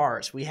Mars on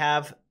Mars. We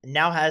have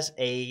now has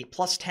a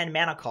 +10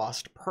 mana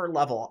cost per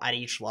level at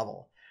each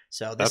level.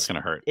 So that's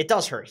gonna hurt. It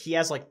does hurt. He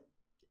has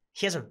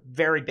a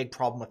very big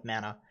problem with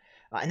mana.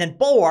 And then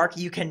Bulwark,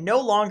 you can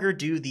no longer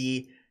do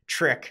the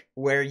trick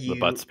where you... The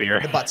butt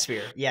spear. The butt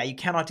spear. Yeah, you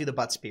cannot do the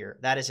butt spear.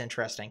 That is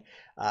interesting.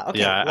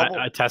 Okay. Yeah,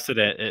 I tested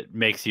it. It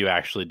makes you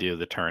actually do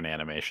the turn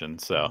animation.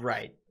 So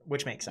right,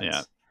 which makes sense.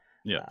 Yeah.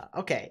 Yeah.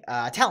 Okay.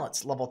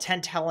 Talents. Level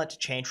 10 talent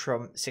change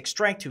from 6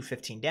 strength to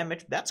 15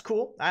 damage. That's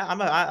cool.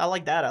 I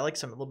like that. I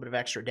like a little bit of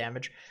extra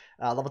damage.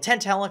 Level 10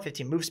 talent,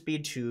 15 move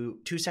speed to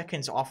 2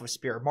 seconds off of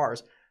Spear of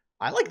Mars.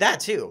 I like that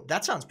too.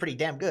 That sounds pretty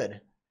damn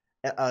good.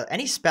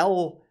 Any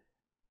spell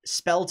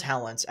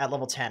talents at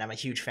level 10, I'm a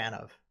huge fan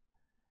of.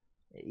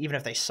 Even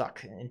if they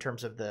suck in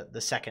terms of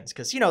the seconds.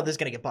 Because, this is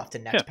going to get buffed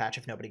in next patch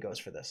if nobody goes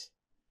for this.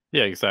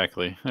 Yeah,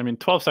 exactly. I mean,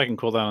 12-second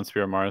cooldown on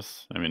Spear of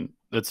Mars. I mean,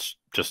 it's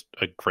just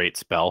a great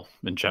spell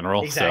in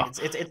general.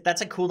 Exactly. So.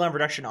 That's a cooldown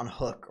reduction on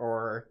Hook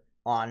or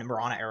on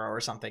Mirana Arrow or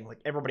something.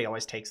 Like, everybody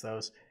always takes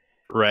those.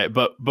 Right,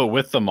 but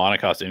with the mana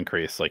cost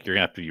increase, like, you're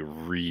gonna have to be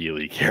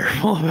really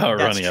careful about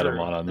running out of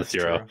mana on this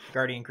hero. True.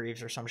 Guardian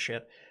Greaves or some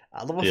shit.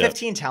 Level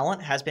 15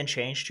 talent has been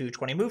changed to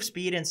 20 move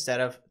speed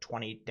instead of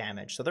 20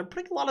 damage. So they're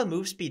putting a lot of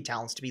move speed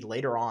talents to be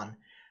later on.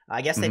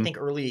 I guess they think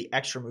early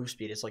extra move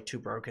speed is like too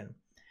broken.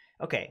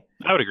 Okay.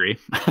 I would agree.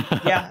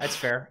 Yeah, that's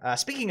fair.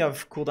 Speaking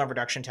of cooldown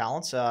reduction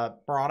talents,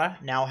 Mirana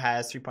now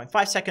has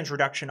 3.5 seconds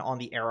reduction on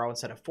the arrow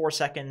instead of 4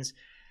 seconds.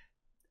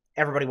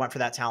 Everybody went for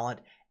that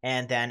talent.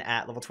 And then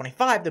at level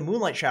 25, the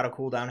Moonlight Shadow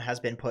cooldown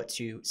has been put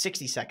to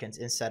 60 seconds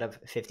instead of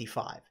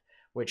 55,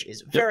 which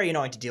is very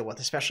annoying to deal with,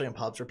 especially in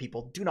pubs where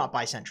people do not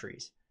buy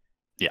sentries.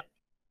 Yeah.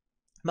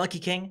 Monkey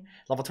King,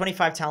 level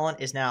 25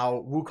 talent is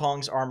now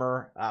Wukong's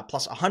armor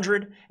plus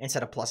 100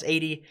 instead of plus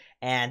 80.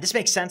 And this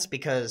makes sense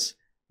because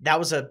that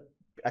was a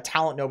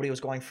talent nobody was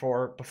going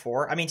for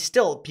before. I mean,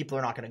 still, people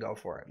are not going to go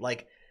for it.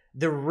 Like,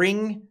 the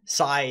ring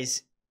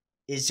size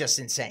is just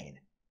insane.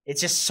 It's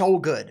just so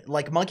good.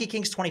 Like, Monkey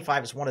King's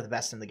 25 is one of the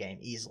best in the game,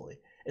 easily.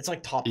 It's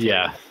like top 3.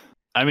 Yeah.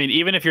 I mean,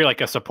 even if you're like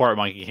a support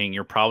Monkey King,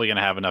 you're probably going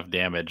to have enough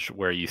damage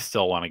where you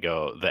still want to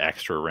go the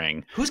extra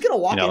ring. Who's going to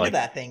walk into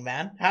that thing,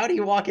 man? How do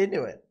you walk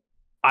into it?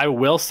 I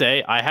will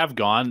say I have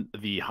gone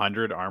the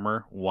 100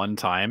 armor one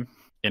time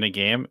in a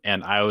game,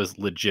 and I was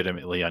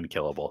legitimately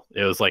unkillable.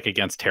 It was like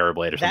against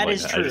Terrorblade or something like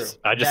that. True.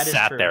 I just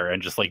sat there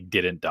and just like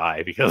didn't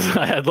die because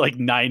I had like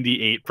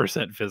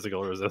 98%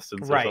 physical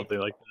resistance or something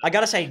like that. I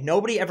gotta say,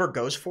 nobody ever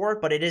goes for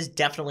it, but it is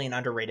definitely an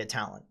underrated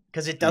talent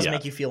because it does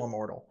make you feel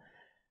immortal.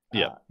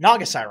 Yeah.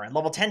 Naga Siren,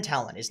 level 10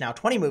 talent is now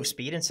 20 move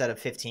speed instead of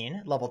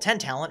 15. Level 10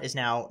 talent is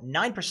now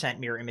 9%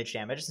 mirror image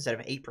damage instead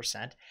of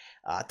 8%.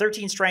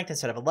 13 strength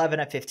instead of 11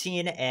 at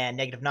 15, and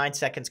negative 9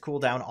 seconds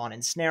cooldown on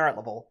Ensnare at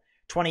level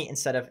 20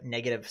 instead of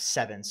negative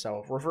 7.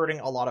 So reverting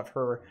a lot of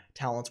her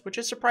talents, which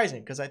is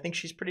surprising because I think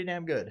she's pretty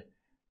damn good.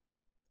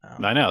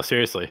 I know,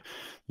 seriously.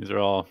 These are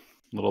all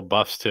little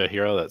buffs to a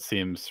hero that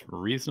seems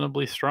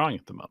reasonably strong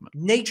at the moment.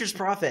 Nature's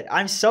Prophet.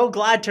 I'm so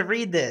glad to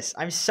read this.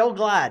 I'm so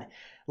glad.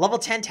 Level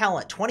 10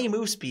 talent, 20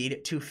 move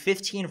speed to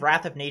 15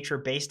 Wrath of Nature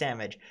base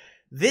damage.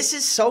 This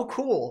is so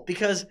cool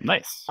because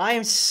I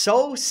am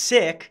so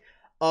sick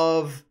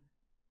of...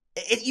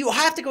 you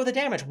have to go the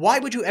damage. Why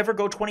would you ever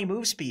go 20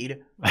 move speed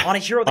on a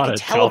hero that can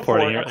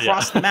teleport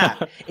across the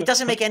map? It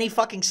doesn't make any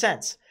fucking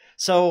sense.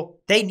 So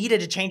they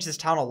needed to change this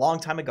talent a long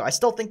time ago. I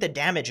still think the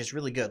damage is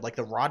really good. Like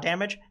the raw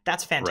damage,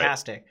 that's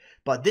fantastic. Right.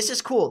 But this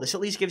is cool. This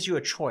at least gives you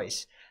a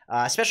choice.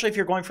 Especially if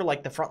you're going for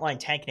like the frontline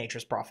tank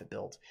Nature's Prophet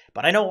build.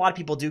 But I know a lot of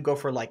people do go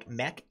for like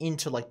mech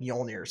into like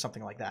Mjolnir or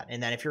something like that.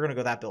 And then if you're going to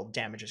go that build,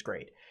 damage is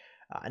great.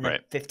 And then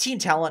 15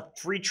 talent,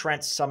 free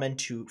Trent summon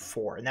to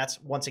 4. And that's,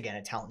 once again,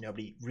 a talent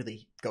nobody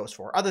really goes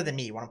for. Other than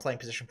me when I'm playing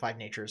position 5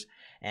 natures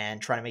and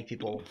trying to make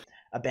people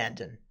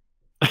abandon.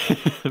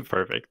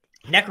 Perfect.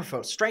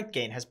 Necrophos strength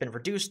gain has been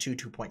reduced to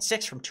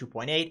 2.6 from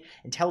 2.8.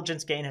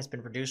 Intelligence gain has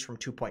been reduced from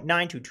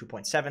 2.9 to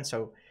 2.7.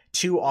 So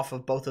 2 off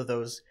of both of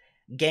those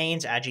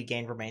gains. Agi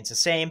gain remains the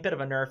same. Bit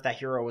of a nerf. That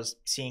hero was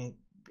seeing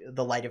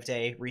the light of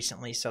day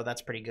recently, so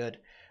that's pretty good.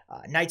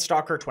 Night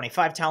Stalker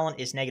 25 talent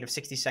is negative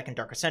 60-second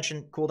Dark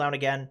Ascension cooldown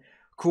again.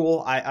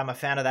 Cool. I'm a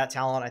fan of that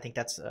talent. I think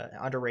that's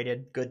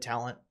underrated. Good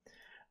talent.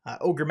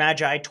 Ogre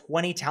Magi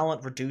 20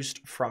 talent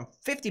reduced from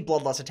 50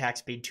 Bloodlust attack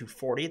speed to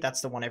 40.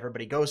 That's the one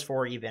everybody goes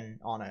for, even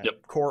on a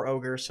core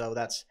Ogre, so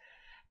that's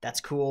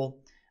cool.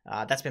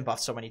 That's been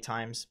buffed so many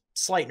times.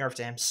 Slight nerf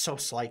to him. So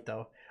slight,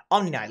 though.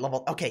 Omni Knight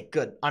level. Okay,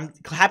 good. I'm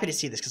happy to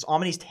see this because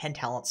Omni's 10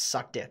 talents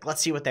suck dick.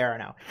 Let's see what they are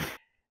now.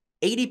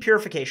 80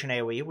 Purification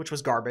AoE, which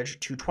was garbage,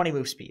 to 20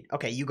 move speed.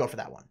 Okay, you go for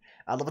that one.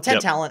 Level 10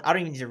 talent. I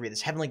don't even need to read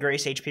this. Heavenly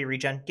Grace HP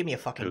regen. Give me a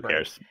fucking break. Who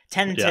cares?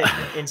 10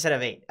 instead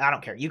of 8. I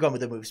don't care. You go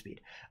with the move speed.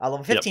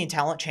 Level 15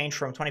 talent change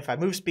from 25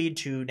 move speed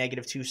to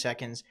negative 2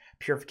 seconds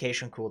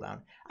Purification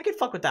cooldown. I could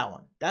fuck with that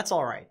one. That's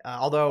all right.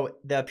 Although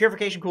the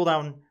Purification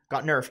cooldown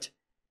got nerfed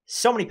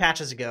so many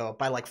patches ago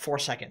by like 4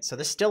 seconds. So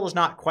this still is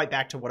not quite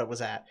back to what it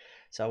was at.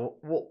 So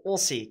we'll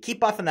see.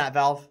 Keep buffing that,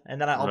 Valve,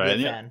 and then I'll be a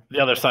fan. The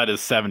other side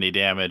is 70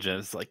 damage, and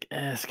it's like,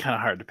 it's kind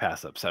of hard to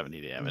pass up 70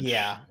 damage.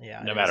 Yeah.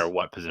 No matter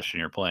what position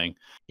you're playing.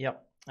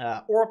 Yep.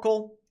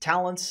 Oracle,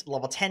 talents,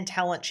 level 10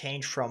 talent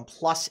change from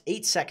plus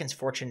 8 seconds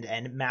Fortune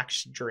End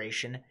max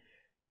duration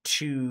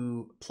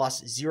to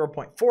plus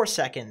 0.4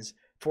 seconds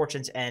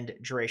Fortune's End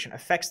duration.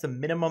 Affects the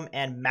minimum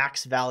and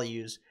max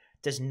values.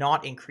 Does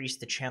not increase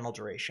the channel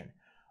duration.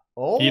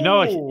 Oh, you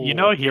know,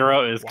 a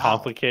hero is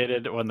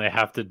complicated when they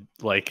have to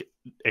like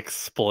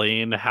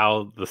explain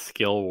how the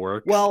skill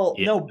works Well,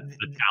 in no,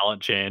 the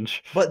talent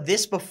change? but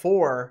this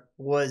before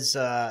was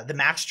the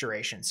max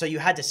duration, so you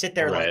had to sit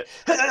there like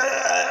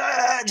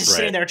Right. just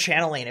sitting Right. there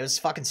channeling. It was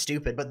fucking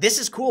stupid. But this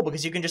is cool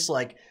because you can just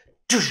like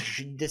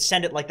just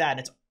send it like that, and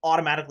it's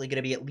automatically going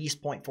to be at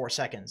least 0.4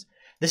 seconds.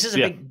 This is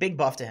a big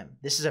buff to him.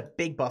 This is a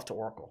big buff to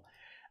Oracle.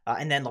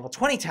 And then level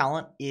 20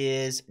 talent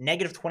is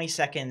negative 20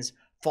 seconds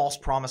false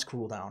promise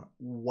cooldown.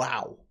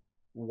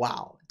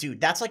 Wow, dude,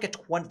 that's like a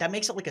 20. That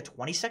makes it like a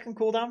 20-second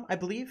cooldown, I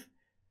believe.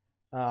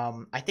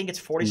 I think it's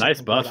 40 Nice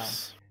second buffs.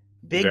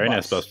 cooldown. Big Very buffs.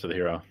 nice buffs to the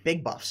hero.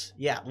 Big buffs.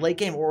 Yeah, late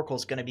game Oracle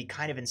is going to be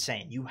kind of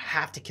insane. You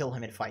have to kill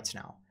him in fights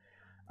now.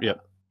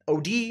 Yep.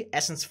 OD,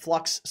 Essence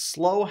Flux,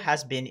 slow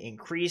has been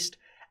increased,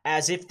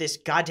 as if this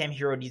goddamn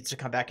hero needs to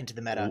come back into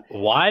the meta.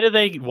 Why do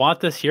they want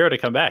this hero to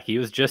come back? He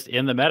was just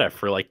in the meta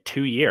for like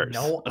 2 years.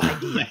 No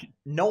idea.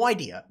 No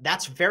idea.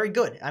 That's very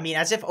good. I mean,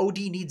 as if OD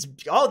needs...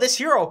 Oh, this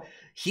hero,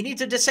 he needs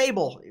to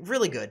disable.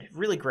 Really good.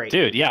 Really great.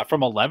 Dude, yeah,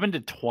 from 11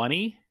 to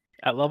 20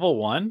 at level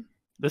 1,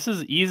 this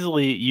is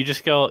easily... You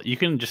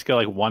can just go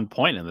like 1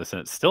 point in this, and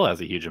it still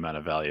has a huge amount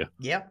of value.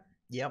 Yep.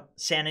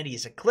 Sanity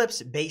is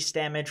Eclipse. Base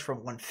damage from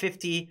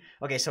 150.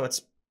 Okay, so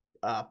it's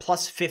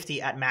plus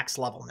 50 at max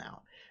level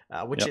now.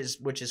 Which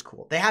is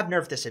cool. They have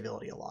nerfed this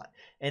ability a lot.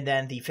 And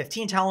then the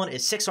 15 talent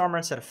is 6 armor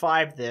instead of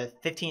 5.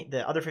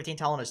 The other 15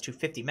 talent is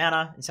 250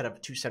 mana instead of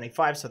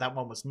 275, so that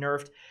one was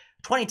nerfed.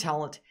 20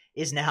 talent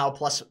is now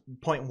plus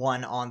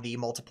 0.1 on the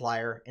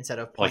multiplier instead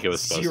of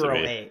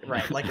 0.08.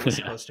 Right, like it was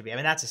supposed to be. I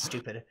mean, that's a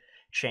stupid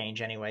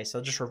change anyway, so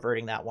just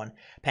reverting that one.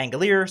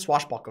 Pangolier,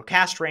 Swashbuckle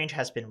cast range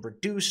has been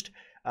reduced.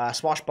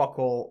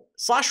 Swashbuckle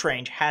slash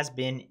range has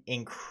been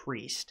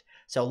increased.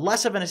 So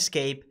less of an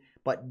escape,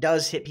 but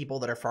does hit people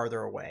that are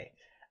farther away.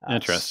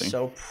 Interesting.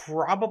 So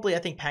probably, I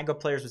think Pango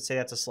players would say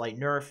that's a slight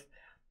nerf.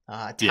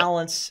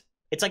 Talents,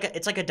 it's like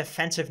a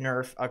defensive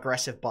nerf,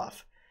 aggressive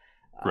buff.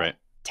 Right.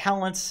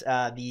 Talents,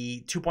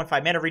 the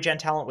 2.5 mana regen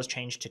talent was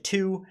changed to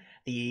 2.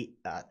 The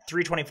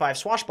 325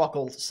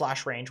 swashbuckle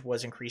slash range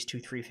was increased to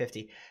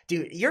 350.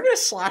 Dude, you're gonna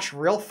slash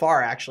real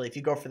far actually if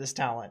you go for this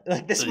talent.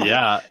 Like this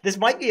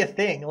might be a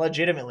thing,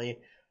 legitimately.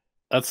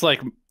 That's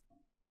like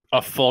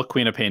a full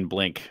Queen of Pain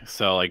blink.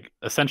 So like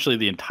essentially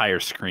the entire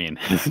screen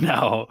is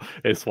now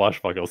a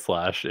swashbuckle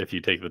slash if you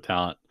take the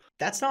talent.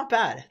 That's not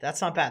bad.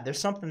 There's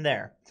something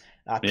there.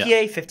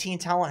 PA 15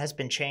 talent has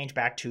been changed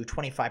back to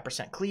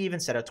 25% cleave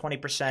instead of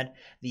 20%.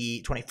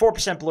 The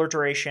 24% blur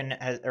duration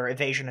or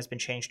evasion has been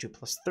changed to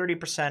plus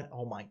 30%.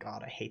 Oh my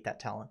god, I hate that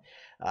talent.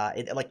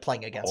 Like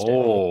playing against it.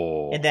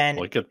 And then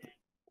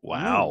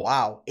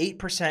wow,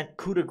 8%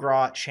 coup de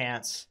grace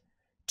chance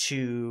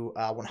to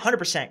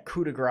 100%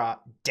 coup de grace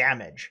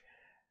damage.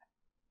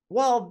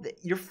 Well,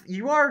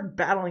 you are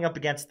battling up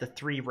against the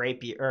 3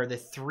 rapier or the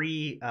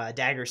 3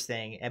 daggers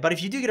thing, but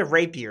if you do get a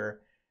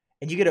rapier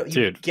and you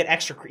get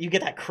extra, you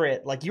get that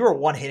crit, like you are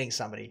one hitting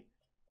somebody.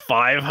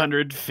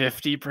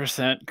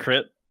 550%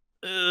 crit.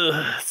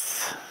 Ugh.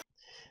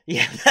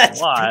 Yeah, that's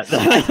a lot.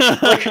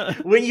 Like,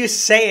 when you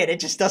say it,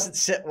 it just doesn't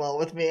sit well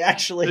with me.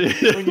 Actually,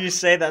 when you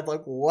say that,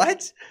 like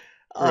what?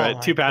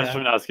 Right, 2 patches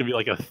from now, it's gonna be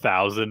like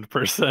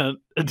 1,000%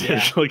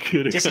 additional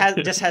coup de grace.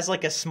 Just has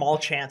like a small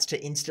chance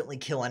to instantly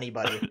kill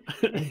anybody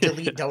and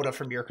delete Dota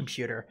from your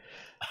computer.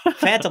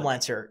 Phantom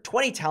Lancer,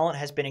 20 talent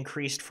has been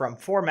increased from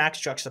 4 max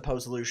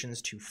juxtaposed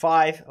illusions to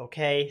 5.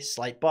 Okay,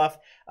 slight buff.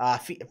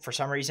 For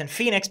some reason,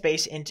 Phoenix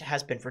base int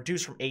has been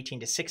reduced from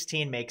 18 to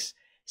 16, makes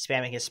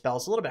spamming his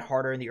spells a little bit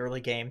harder in the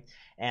early game.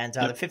 And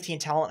the 15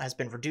 talent has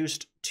been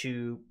reduced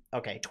to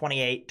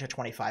 28 to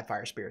 25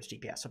 fire spirits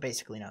DPS, so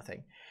basically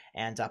nothing.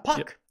 And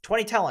Puck,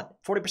 20 talent,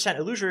 40%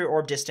 illusory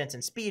orb distance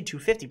and speed to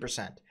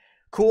 50%.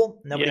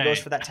 Cool. Nobody goes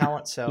for that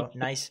talent, so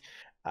nice.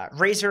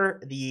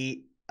 Razor,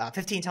 the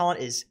 15 talent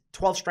is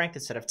 12 strength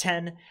instead of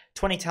 10.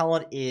 20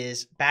 talent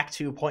is back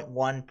to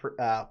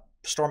 0.1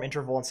 storm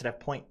interval instead of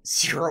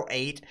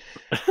 0.08.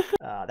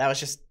 That was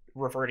just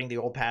reverting the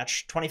old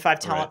patch. 25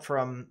 talent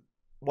from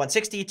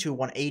 160 to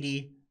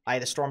 180.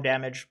 The storm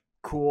damage.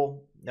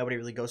 Cool. Nobody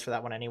really goes for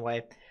that one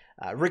anyway.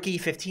 Ricky,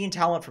 15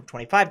 talent from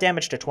 25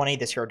 damage to 20.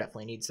 This hero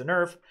definitely needs the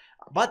nerf.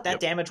 But that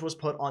damage was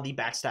put on the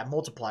backstab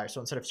multiplier. So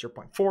instead of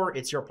 0.4,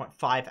 it's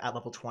 0.5 at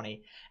level 20.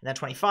 And then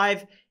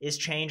 25 is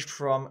changed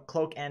from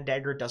Cloak and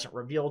Dagger doesn't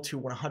reveal to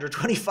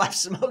 125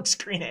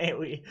 smokescreen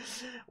AoE.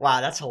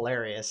 Wow, that's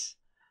hilarious.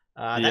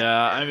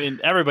 I mean,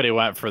 everybody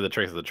went for the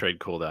Tricks of the Trade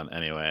cooldown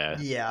anyway,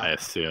 I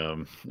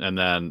assume. And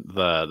then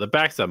the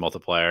backstab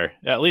multiplier,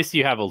 at least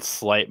you have a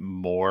slight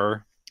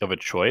more of a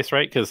choice,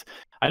 right? Because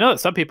I know that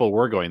some people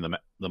were going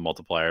the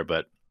multiplier,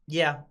 but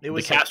it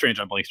was the cast range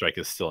on Blink Strike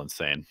is still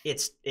insane.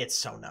 It's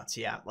so nuts,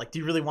 Like, do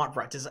you really want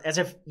as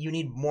if you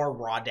need more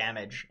raw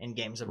damage in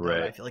games of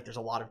Dota? I feel like there's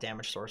a lot of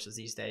damage sources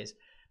these days,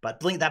 but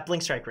that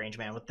Blink Strike range,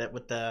 man, with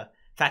the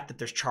fact that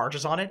there's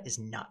charges on it is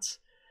nuts.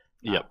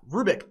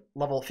 Rubik,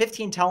 level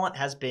 15 talent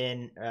has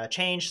been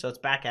changed, so it's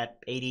back at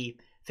 80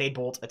 Fade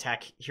Bolt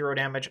attack hero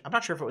damage. I'm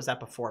not sure if it was that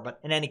before, but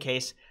in any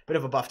case, bit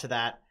of a buff to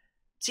that.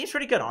 Seems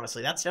pretty good,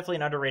 honestly. That's definitely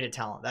an underrated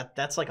talent.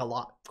 That's like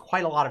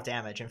quite a lot of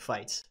damage in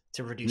fights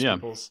to reduce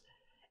people's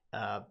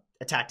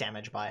attack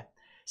damage by.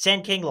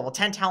 Sand King, level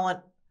 10 talent,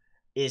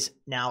 is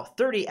now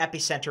 30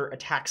 epicenter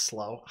attack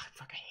slow. I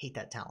fucking hate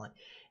that talent.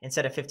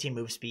 Instead of 15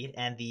 move speed,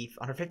 and the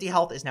 150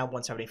 health is now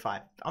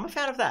 175. I'm a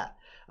fan of that.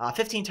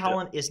 15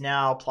 talent is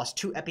now plus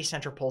 2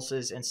 epicenter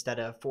pulses instead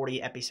of 40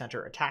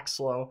 epicenter attack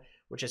slow,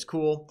 which is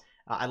cool.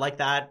 I like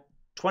that.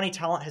 20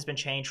 talent has been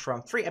changed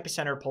from 3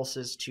 epicenter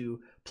pulses to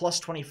plus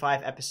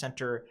 25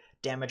 epicenter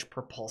damage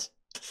per pulse.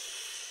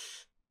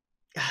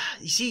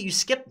 You see, you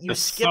skipped.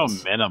 So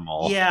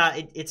minimal. Yeah,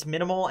 it's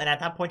minimal, and at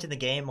that point in the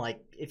game, like,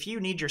 if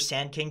you need your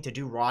Sand King to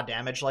do raw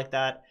damage like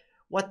that,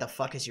 what the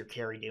fuck is your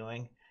carry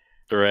doing?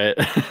 Right.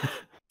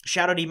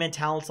 Shadow Demon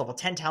talents, level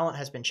 10 talent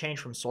has been changed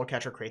from Soul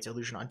Catcher creates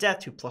illusion on death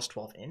to plus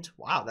 12 int.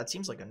 Wow, that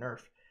seems like a nerf.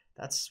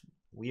 That's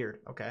weird.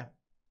 Okay. Am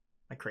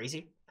I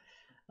crazy?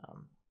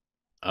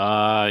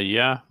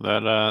 Yeah,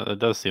 that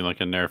does seem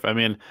like a nerf. I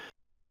mean,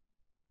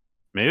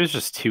 maybe it's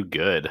just too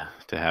good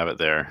to have it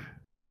there.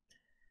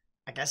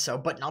 I guess so,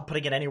 but not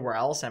putting it anywhere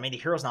else. I mean, the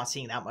hero's not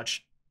seeing that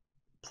much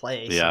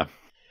play. Yeah. So.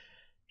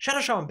 Shadow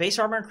Shaman base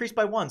armor increased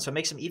by 1, so it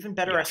makes him even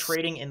better at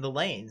trading in the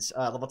lanes.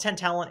 Level 10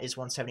 talent is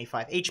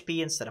 175 HP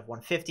instead of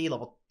 150.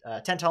 Level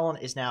 10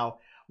 talent is now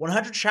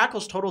 100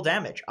 shackles total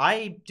damage.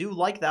 I do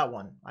like that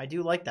one. I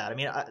do like that. I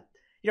mean,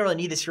 you don't really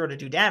need this hero to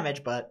do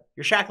damage, but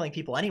you're shackling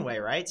people anyway,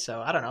 right? So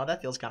I don't know.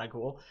 That feels kind of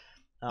cool.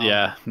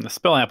 Yeah, the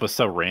spell amp was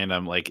so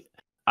random. Like,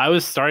 I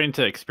was starting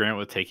to experiment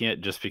with taking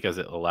it just because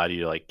it allowed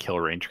you to like kill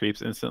range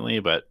creeps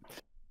instantly, but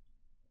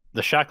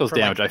the shackles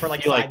damage, I feel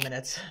like 5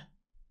 minutes.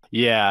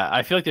 Yeah,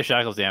 I feel like the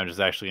shackles damage is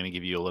actually going to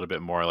give you a little bit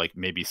more like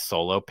maybe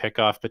solo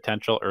pick-off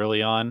potential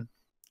early on,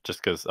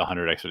 just because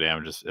 100 extra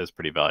damage is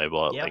pretty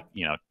valuable at like,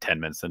 10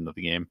 minutes into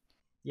the game.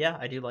 Yeah,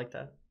 I do like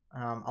that.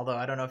 Although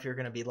I don't know if you're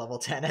going to be level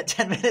 10 at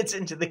 10 minutes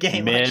into the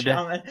game. Mid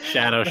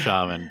Shadow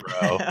Shaman,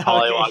 bro.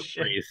 Polywog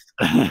Priest.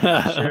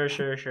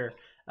 Sure.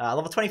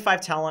 Level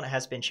 25 talent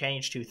has been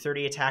changed to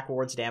 30 attack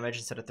wards damage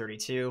instead of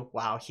 32.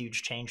 Wow,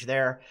 huge change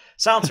there.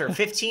 Silencer,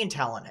 15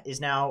 talent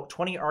is now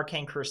 20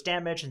 arcane curse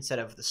damage instead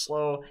of the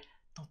slow.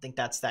 Don't think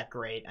that's that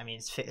great. I mean,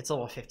 it's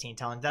level 15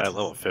 talent. That's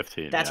level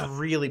 15. That's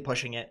really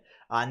pushing it.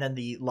 And then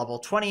the level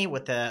 20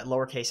 with the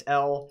lowercase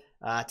L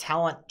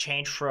talent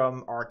changed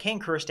from arcane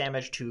curse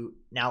damage to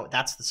now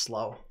that's the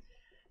slow.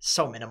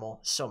 So minimal.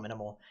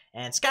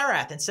 And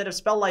Skyrath, instead of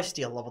spell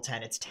lifesteal level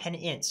 10, it's 10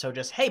 int. So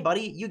just, hey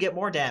buddy, you get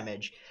more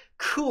damage.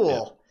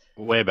 Cool.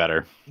 Yeah, way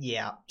better.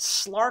 Yeah.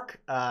 Slark,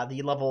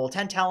 the level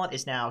 10 talent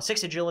is now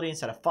 6 agility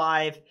instead of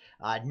 5,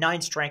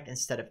 9 strength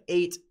instead of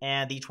 8,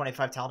 and the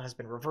 25 talent has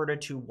been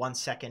reverted to 1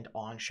 second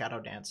on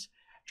Shadow Dance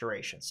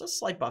duration. So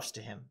slight buffs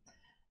to him.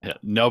 Yeah,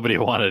 nobody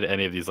wanted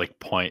any of these like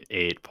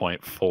 0.8,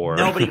 0.4.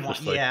 Nobody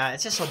wants. Yeah,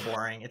 it's just so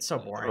boring. It's so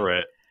boring.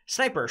 Right.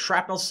 Sniper,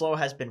 Shrapnel Slow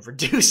has been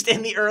reduced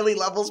in the early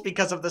levels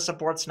because of the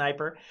support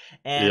sniper,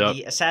 and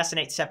the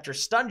Assassinate Scepter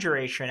stun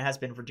duration has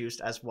been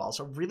reduced as well.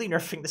 So really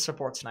nerfing the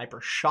support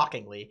sniper,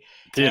 shockingly.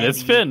 Dude, and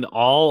it's been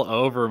all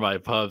over my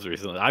pubs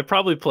recently. I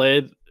probably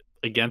played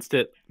against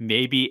it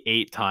maybe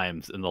 8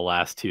 times in the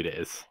last 2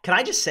 days. Can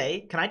I just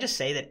say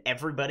that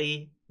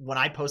everybody, when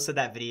I posted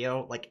that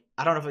video, like,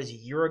 I don't know if it was a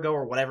year ago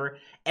or whatever,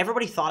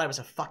 everybody thought I was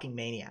a fucking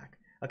maniac,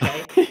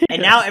 okay? And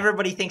now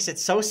everybody thinks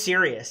it's so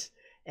serious.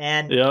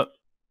 And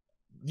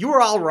you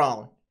were all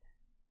wrong.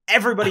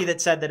 Everybody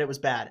that said that it was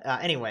bad.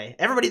 Anyway,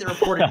 everybody that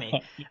reported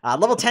me.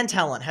 Level 10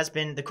 talent has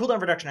been, the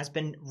cooldown reduction has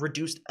been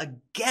reduced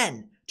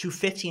again to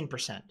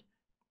 15%.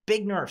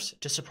 Big nerfs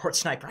to support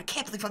sniper. I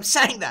can't believe I'm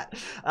saying that.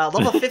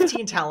 Level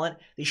 15 talent,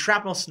 the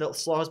shrapnel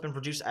slow has been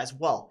reduced as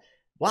well.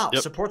 Wow,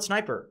 support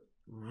sniper.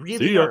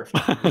 Really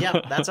nerfed.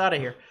 Yeah, that's out of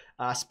here.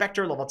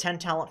 Spectre, level 10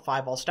 talent,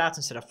 5 all stats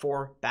instead of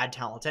 4. Bad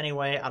talent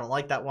anyway. I don't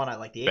like that one. I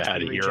like the HP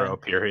bad regen. Hero,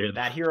 period.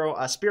 Bad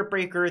hero. Spirit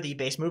Breaker, the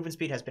base movement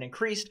speed has been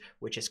increased,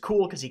 which is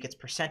cool because he gets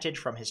percentage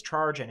from his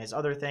charge and his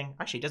other thing.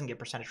 Actually, he doesn't get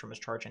percentage from his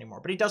charge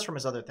anymore, but he does from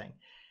his other thing.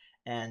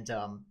 And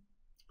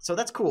so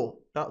that's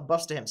cool.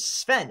 Buffs to him.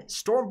 Sven,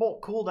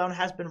 Stormbolt cooldown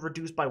has been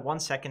reduced by 1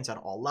 second on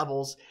all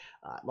levels.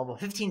 Level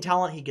 15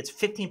 talent, he gets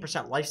 15%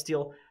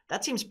 lifesteal.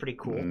 That seems pretty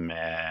cool.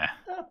 Meh.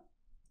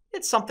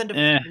 It's something to,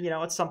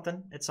 it's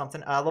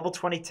something. Level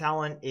 20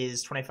 talent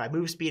is 25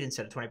 move speed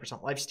instead of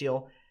 20%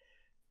 lifesteal.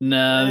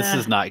 No, this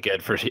is not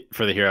good for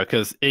the hero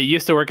because it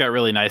used to work out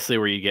really nicely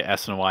where you get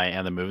S and Y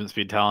and the movement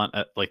speed talent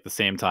at like the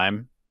same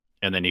time,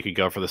 and then you could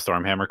go for the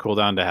Stormhammer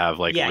cooldown to have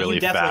like really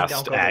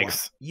fast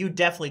Ags. You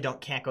definitely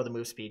can't go the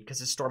move speed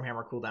because it's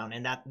Stormhammer cooldown,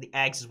 and that the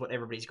Ags is what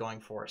everybody's going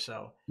for.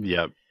 So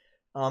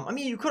I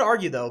mean, you could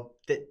argue, though,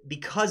 that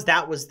because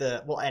that was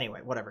the... Well,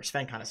 anyway, whatever.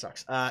 Sven kind of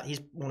sucks. He's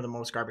one of the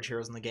most garbage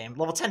heroes in the game.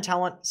 Level 10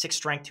 talent, 6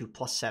 strength to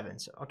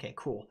 +7. So, okay,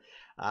 cool.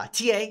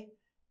 TA,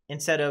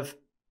 instead of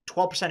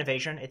 12%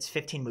 evasion, it's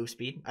 15 move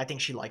speed. I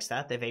think she likes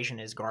that. The evasion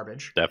is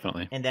garbage.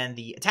 Definitely. And then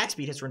the attack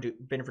speed has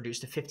been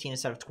reduced to 15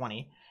 instead of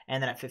 20.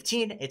 And then at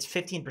 15, it's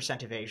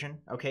 15% evasion.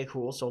 Okay,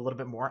 cool. So a little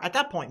bit more. At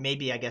that point,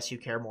 maybe I guess you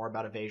care more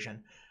about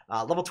evasion.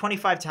 Level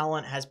 25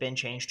 talent has been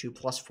changed to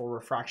 +4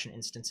 refraction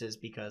instances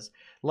because,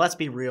 let's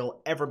be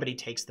real, everybody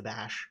takes the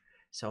bash.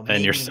 So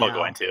And you're maybe still now-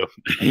 going to.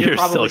 You're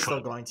probably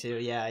still going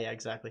to. Yeah,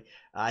 exactly.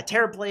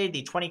 Terrorblade,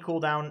 the 20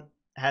 cooldown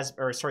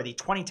the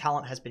 20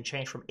 talent has been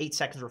changed from 8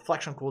 seconds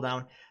reflection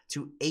cooldown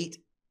to 8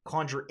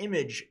 conjure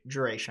image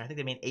duration. I think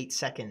they mean 8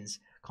 seconds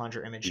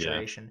conjure image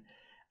duration.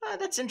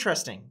 That's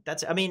interesting.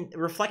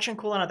 Reflection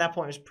cooldown at that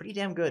point was pretty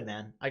damn good,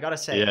 man. I gotta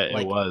say. Yeah,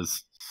 it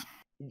was.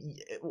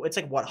 It's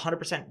like what,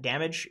 100%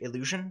 damage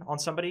illusion on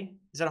somebody?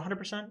 Is that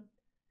 100%?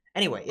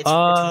 Anyway,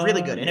 it's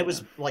really good, and it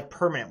was like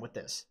permanent with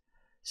this.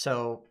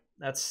 So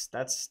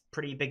that's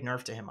pretty big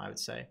nerf to him, I would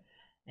say.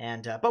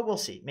 And but we'll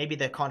see. Maybe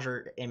the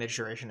conjure image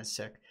duration is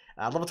sick.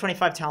 Level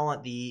 25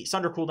 talent, the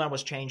Sunder cooldown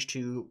was changed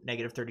to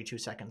negative 32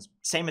 seconds.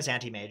 Same as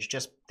Anti-Mage,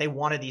 just they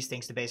wanted these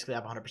things to basically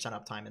have 100%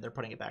 uptime, and they're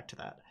putting it back to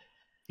that.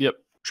 Yep.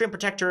 Treant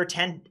Protector,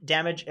 10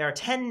 damage, or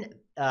 10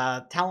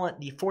 talent,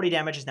 the 40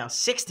 damage is now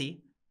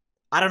 60.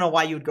 I don't know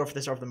why you would go for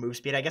this over the move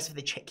speed. I guess if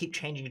they keep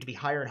changing it to be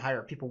higher and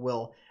higher, people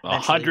will.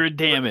 100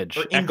 damage.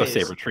 Or Echo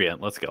Saber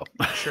Treant. Let's go.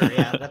 Sure,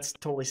 yeah, that's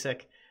totally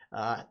sick.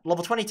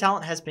 Level 20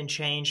 talent has been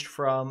changed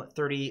from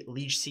 30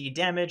 Leech Seed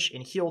damage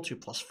and heal to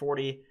plus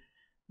 40.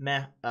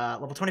 Meh.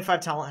 Level 25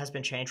 talent has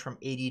been changed from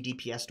 80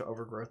 DPS to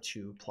overgrowth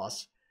to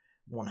plus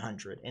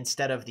 100.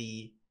 Instead of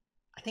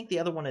I think the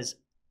other one is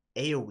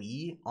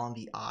AoE on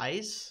the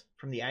eyes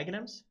from the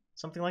Aghanims,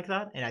 something like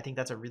that. And I think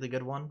that's a really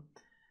good one.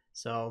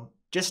 So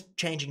just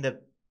changing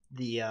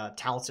the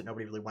talents that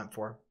nobody really went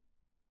for.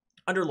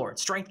 Underlord,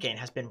 strength gain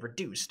has been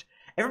reduced.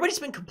 Everybody's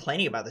been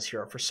complaining about this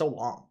hero for so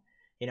long.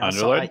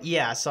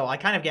 Underlord? So I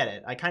kind of get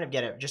it. I kind of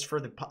get it just for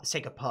the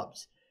sake of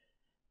pubs.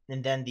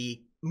 And then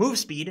the move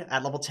speed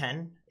at level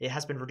 10, it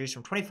has been reduced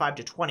from 25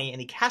 to 20, and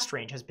the cast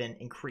range has been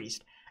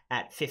increased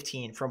at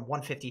 15 from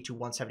 150 to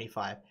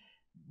 175.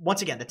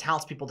 Once again, the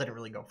talents people didn't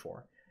really go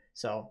for.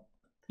 So,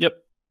 yep.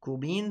 Cool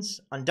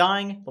beans.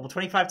 Undying, level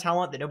 25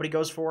 talent that nobody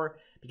goes for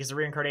because the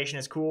reincarnation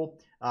is cool.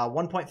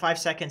 1.5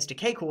 seconds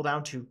decay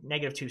cooldown to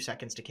negative 2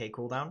 seconds decay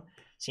cooldown.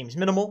 Seems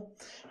minimal.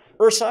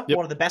 Ursa,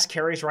 one of the best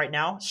carries right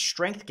now.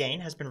 Strength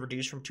gain has been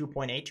reduced from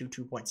 2.8 to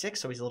 2.6,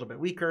 so he's a little bit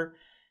weaker.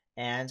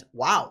 And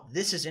wow,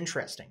 this is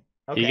interesting.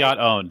 Okay. He got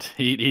owned.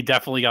 He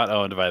definitely got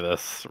owned by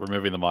this,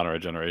 removing the mono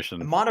regeneration.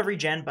 The mono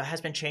regen, but has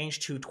been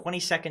changed to 20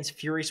 seconds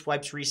Fury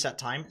Swipes reset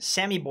time.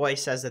 Sammy Boy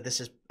says that this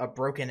is a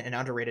broken and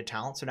underrated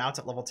talent, so now it's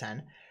at level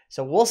 10.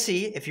 So we'll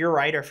see if you're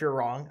right or if you're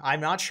wrong. I'm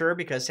not sure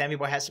because Sammy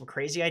Boy has some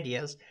crazy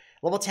ideas.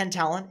 Level 10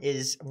 talent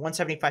is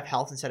 175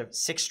 health instead of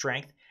 6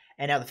 strength.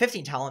 And now the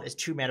 15 talent is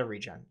 2 mana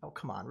regen. Oh,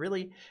 come on,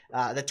 really?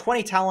 The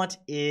 20 talent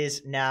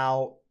is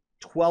now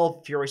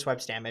 12 Fury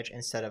Swipes damage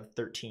instead of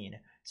 13.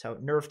 So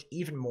nerfed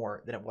even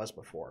more than it was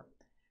before.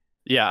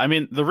 Yeah, I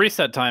mean, the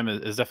reset time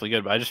is definitely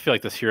good, but I just feel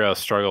like this hero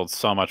struggled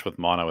so much with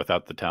mono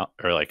without the talent,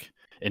 or like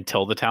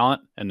until the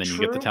talent, and then you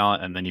get the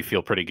talent, and then you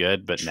feel pretty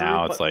good, but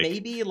now it's like...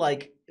 Maybe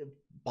like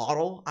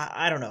bottle?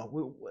 I don't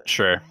know.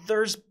 Sure.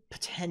 There's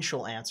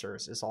potential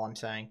answers is all I'm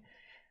saying.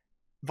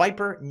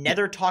 Viper,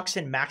 Nether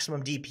Toxin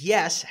maximum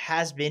DPS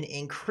has been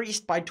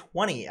increased by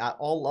 20 at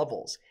all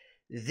levels.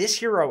 This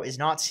hero is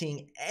not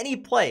seeing any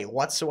play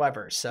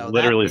whatsoever. So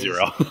literally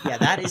zero. Yeah,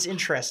 that is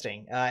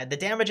interesting. The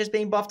damage is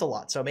being buffed a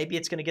lot, so maybe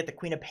it's going to get the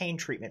Queen of Pain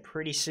treatment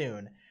pretty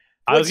soon.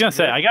 I was gonna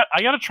say I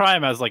got to try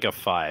him as like a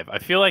 5. I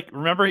feel like,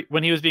 remember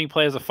when he was being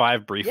played as a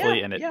 5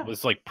 briefly, and it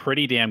was like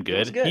pretty damn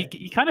good.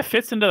 He kind of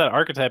fits into that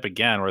archetype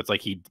again, where it's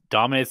like he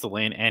dominates the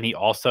lane, and he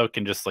also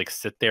can just like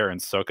sit there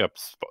and soak up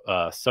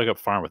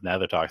farm with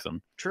Nether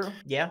Toxin. True,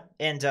 yeah,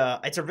 and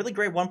it's a really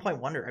great 1-point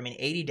wonder. I mean,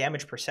 80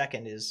 damage per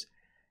second is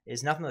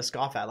nothing to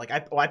scoff at. Like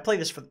I played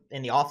this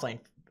in the offlane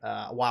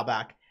a while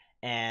back,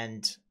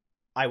 and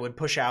I would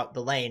push out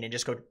the lane and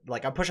just go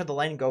like I push out the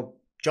lane and go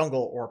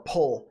jungle or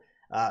pull.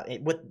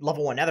 With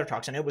level 1 Nether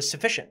Toxin, it was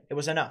sufficient. It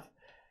was enough.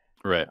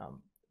 Right.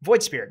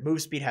 Void Spirit.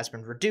 Move speed has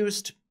been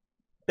reduced.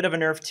 Bit of a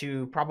nerf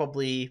to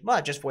probably,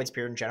 just Void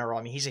Spirit in general.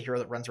 I mean, he's a hero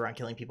that runs around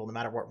killing people no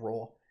matter what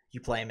role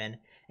you play him in.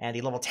 And the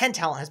level 10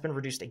 talent has been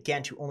reduced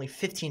again to only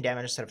 15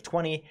 damage instead of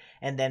 20.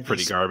 And then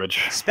pretty garbage.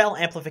 Spell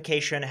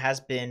Amplification has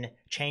been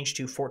changed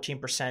to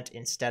 14%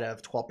 instead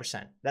of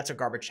 12%. That's a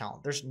garbage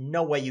talent. There's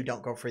no way you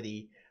don't go for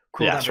the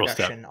cooldown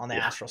reduction on the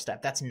Astral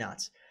Step. That's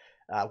nuts.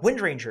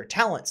 Wind Ranger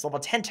talents, level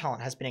 10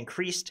 talent has been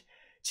increased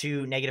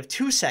to negative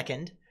 2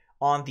 second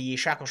on the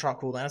Shackle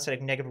Shot cooldown instead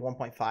of negative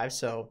 1.5.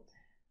 So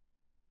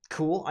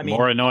cool. I mean,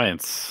 more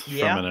annoyance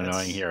from an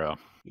annoying hero.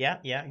 Yeah,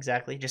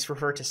 exactly. Just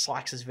refer to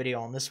Slax's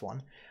video on this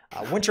one.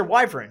 Winter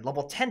Wyvern,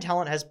 level 10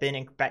 talent has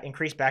been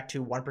increased back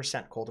to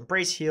 1% Cold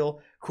Embrace heal.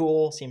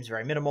 Cool, seems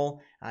very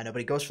minimal.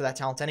 Nobody goes for that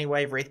talent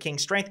anyway. Wraith King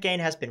strength gain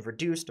has been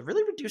reduced,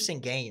 really reducing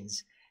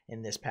gains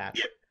in this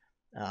patch.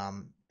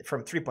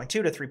 From 3.2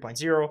 to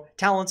 3.0.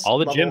 Talents. All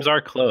the gyms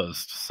are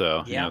closed,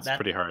 so it's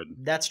pretty hard.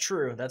 That's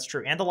true.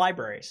 And the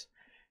libraries.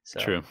 So,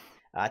 true.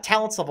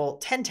 Talents level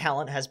 10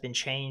 talent has been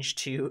changed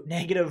to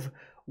negative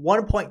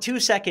 1.2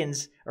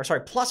 seconds, or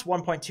sorry, plus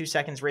 1.2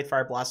 seconds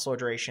Wraithfire Blast slow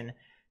duration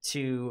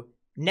to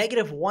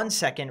negative 1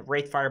 second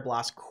Wraithfire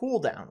Blast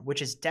cooldown,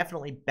 which is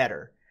definitely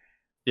better.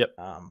 Yep.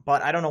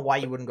 But I don't know why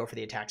you wouldn't go for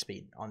the attack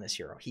speed on this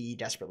hero. He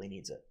desperately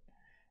needs it.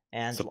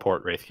 And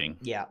support Wraith King.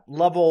 Yeah,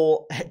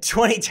 level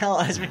 20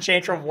 talent has been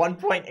changed from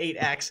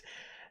 1.8x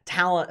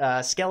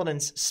talent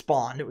skeletons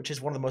spawned, which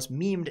is one of the most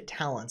memed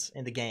talents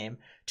in the game,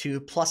 to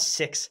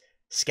 +6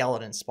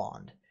 skeleton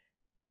spawned.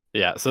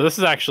 Yeah, so this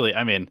is actually,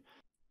 I mean,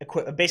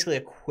 basically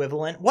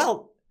equivalent.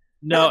 Well,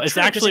 no, it's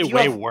actually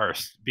way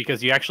worse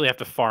because you actually have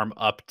to farm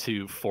up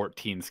to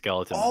 14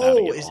 skeletons.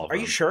 Oh, are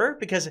you sure?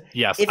 Because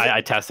yes, I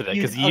tested it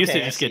because you used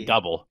to just get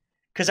double.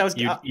 Because I was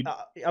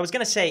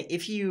gonna say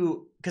if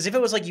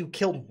it was like you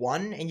killed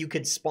one and you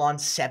could spawn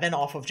 7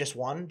 off of just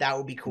one, that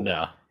would be cool.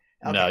 No,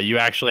 no, you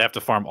actually have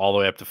to farm all the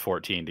way up to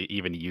 14 to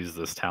even use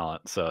this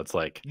talent. So it's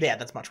like, yeah,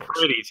 that's much worse.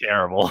 Pretty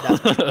terrible.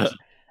 That's much worse.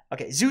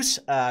 Okay, Zeus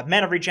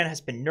mana regen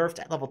has been nerfed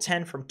at level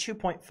 10 from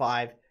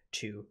 2.5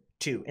 to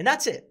 2, and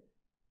that's it.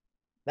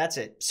 That's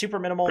it. Super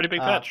minimal. Pretty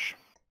big patch.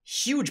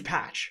 Huge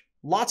patch.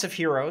 Lots of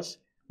heroes.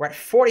 We're at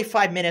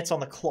 45 minutes on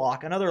the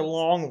clock. Another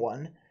long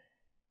one,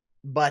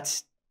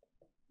 but.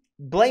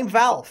 Blame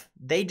Valve.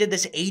 They did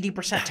this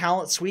 80%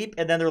 talent sweep,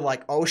 and then they're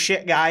like, oh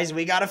shit, guys,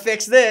 we gotta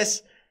fix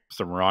this.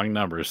 Some wrong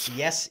numbers.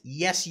 Yes,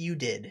 you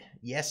did.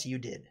 Yes, you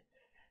did.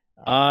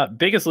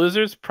 Biggest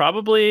losers,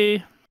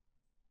 probably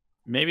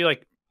maybe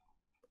like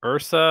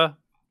Ursa,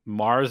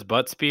 Mars,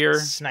 Butt Spear.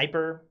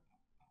 Sniper.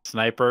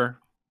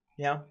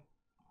 Yeah.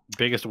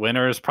 Biggest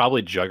winners,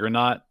 probably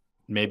Juggernaut,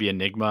 maybe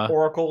Enigma.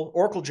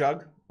 Oracle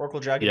Jug,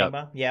 yep.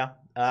 Enigma. Yeah.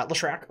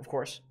 Leshrac, of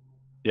course.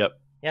 Yep.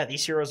 Yeah,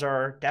 these heroes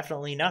are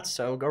definitely nuts,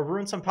 so go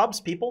ruin some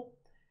pubs, people.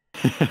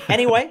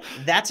 Anyway,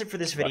 that's it for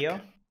this video.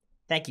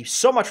 Thank you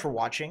so much for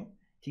watching.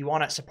 If you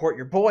want to support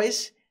your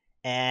boys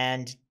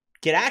and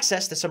get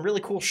access to some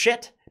really cool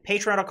shit,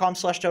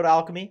 patreon.com/Dota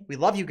Alchemy. We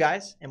love you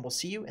guys, and we'll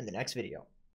see you in the next video.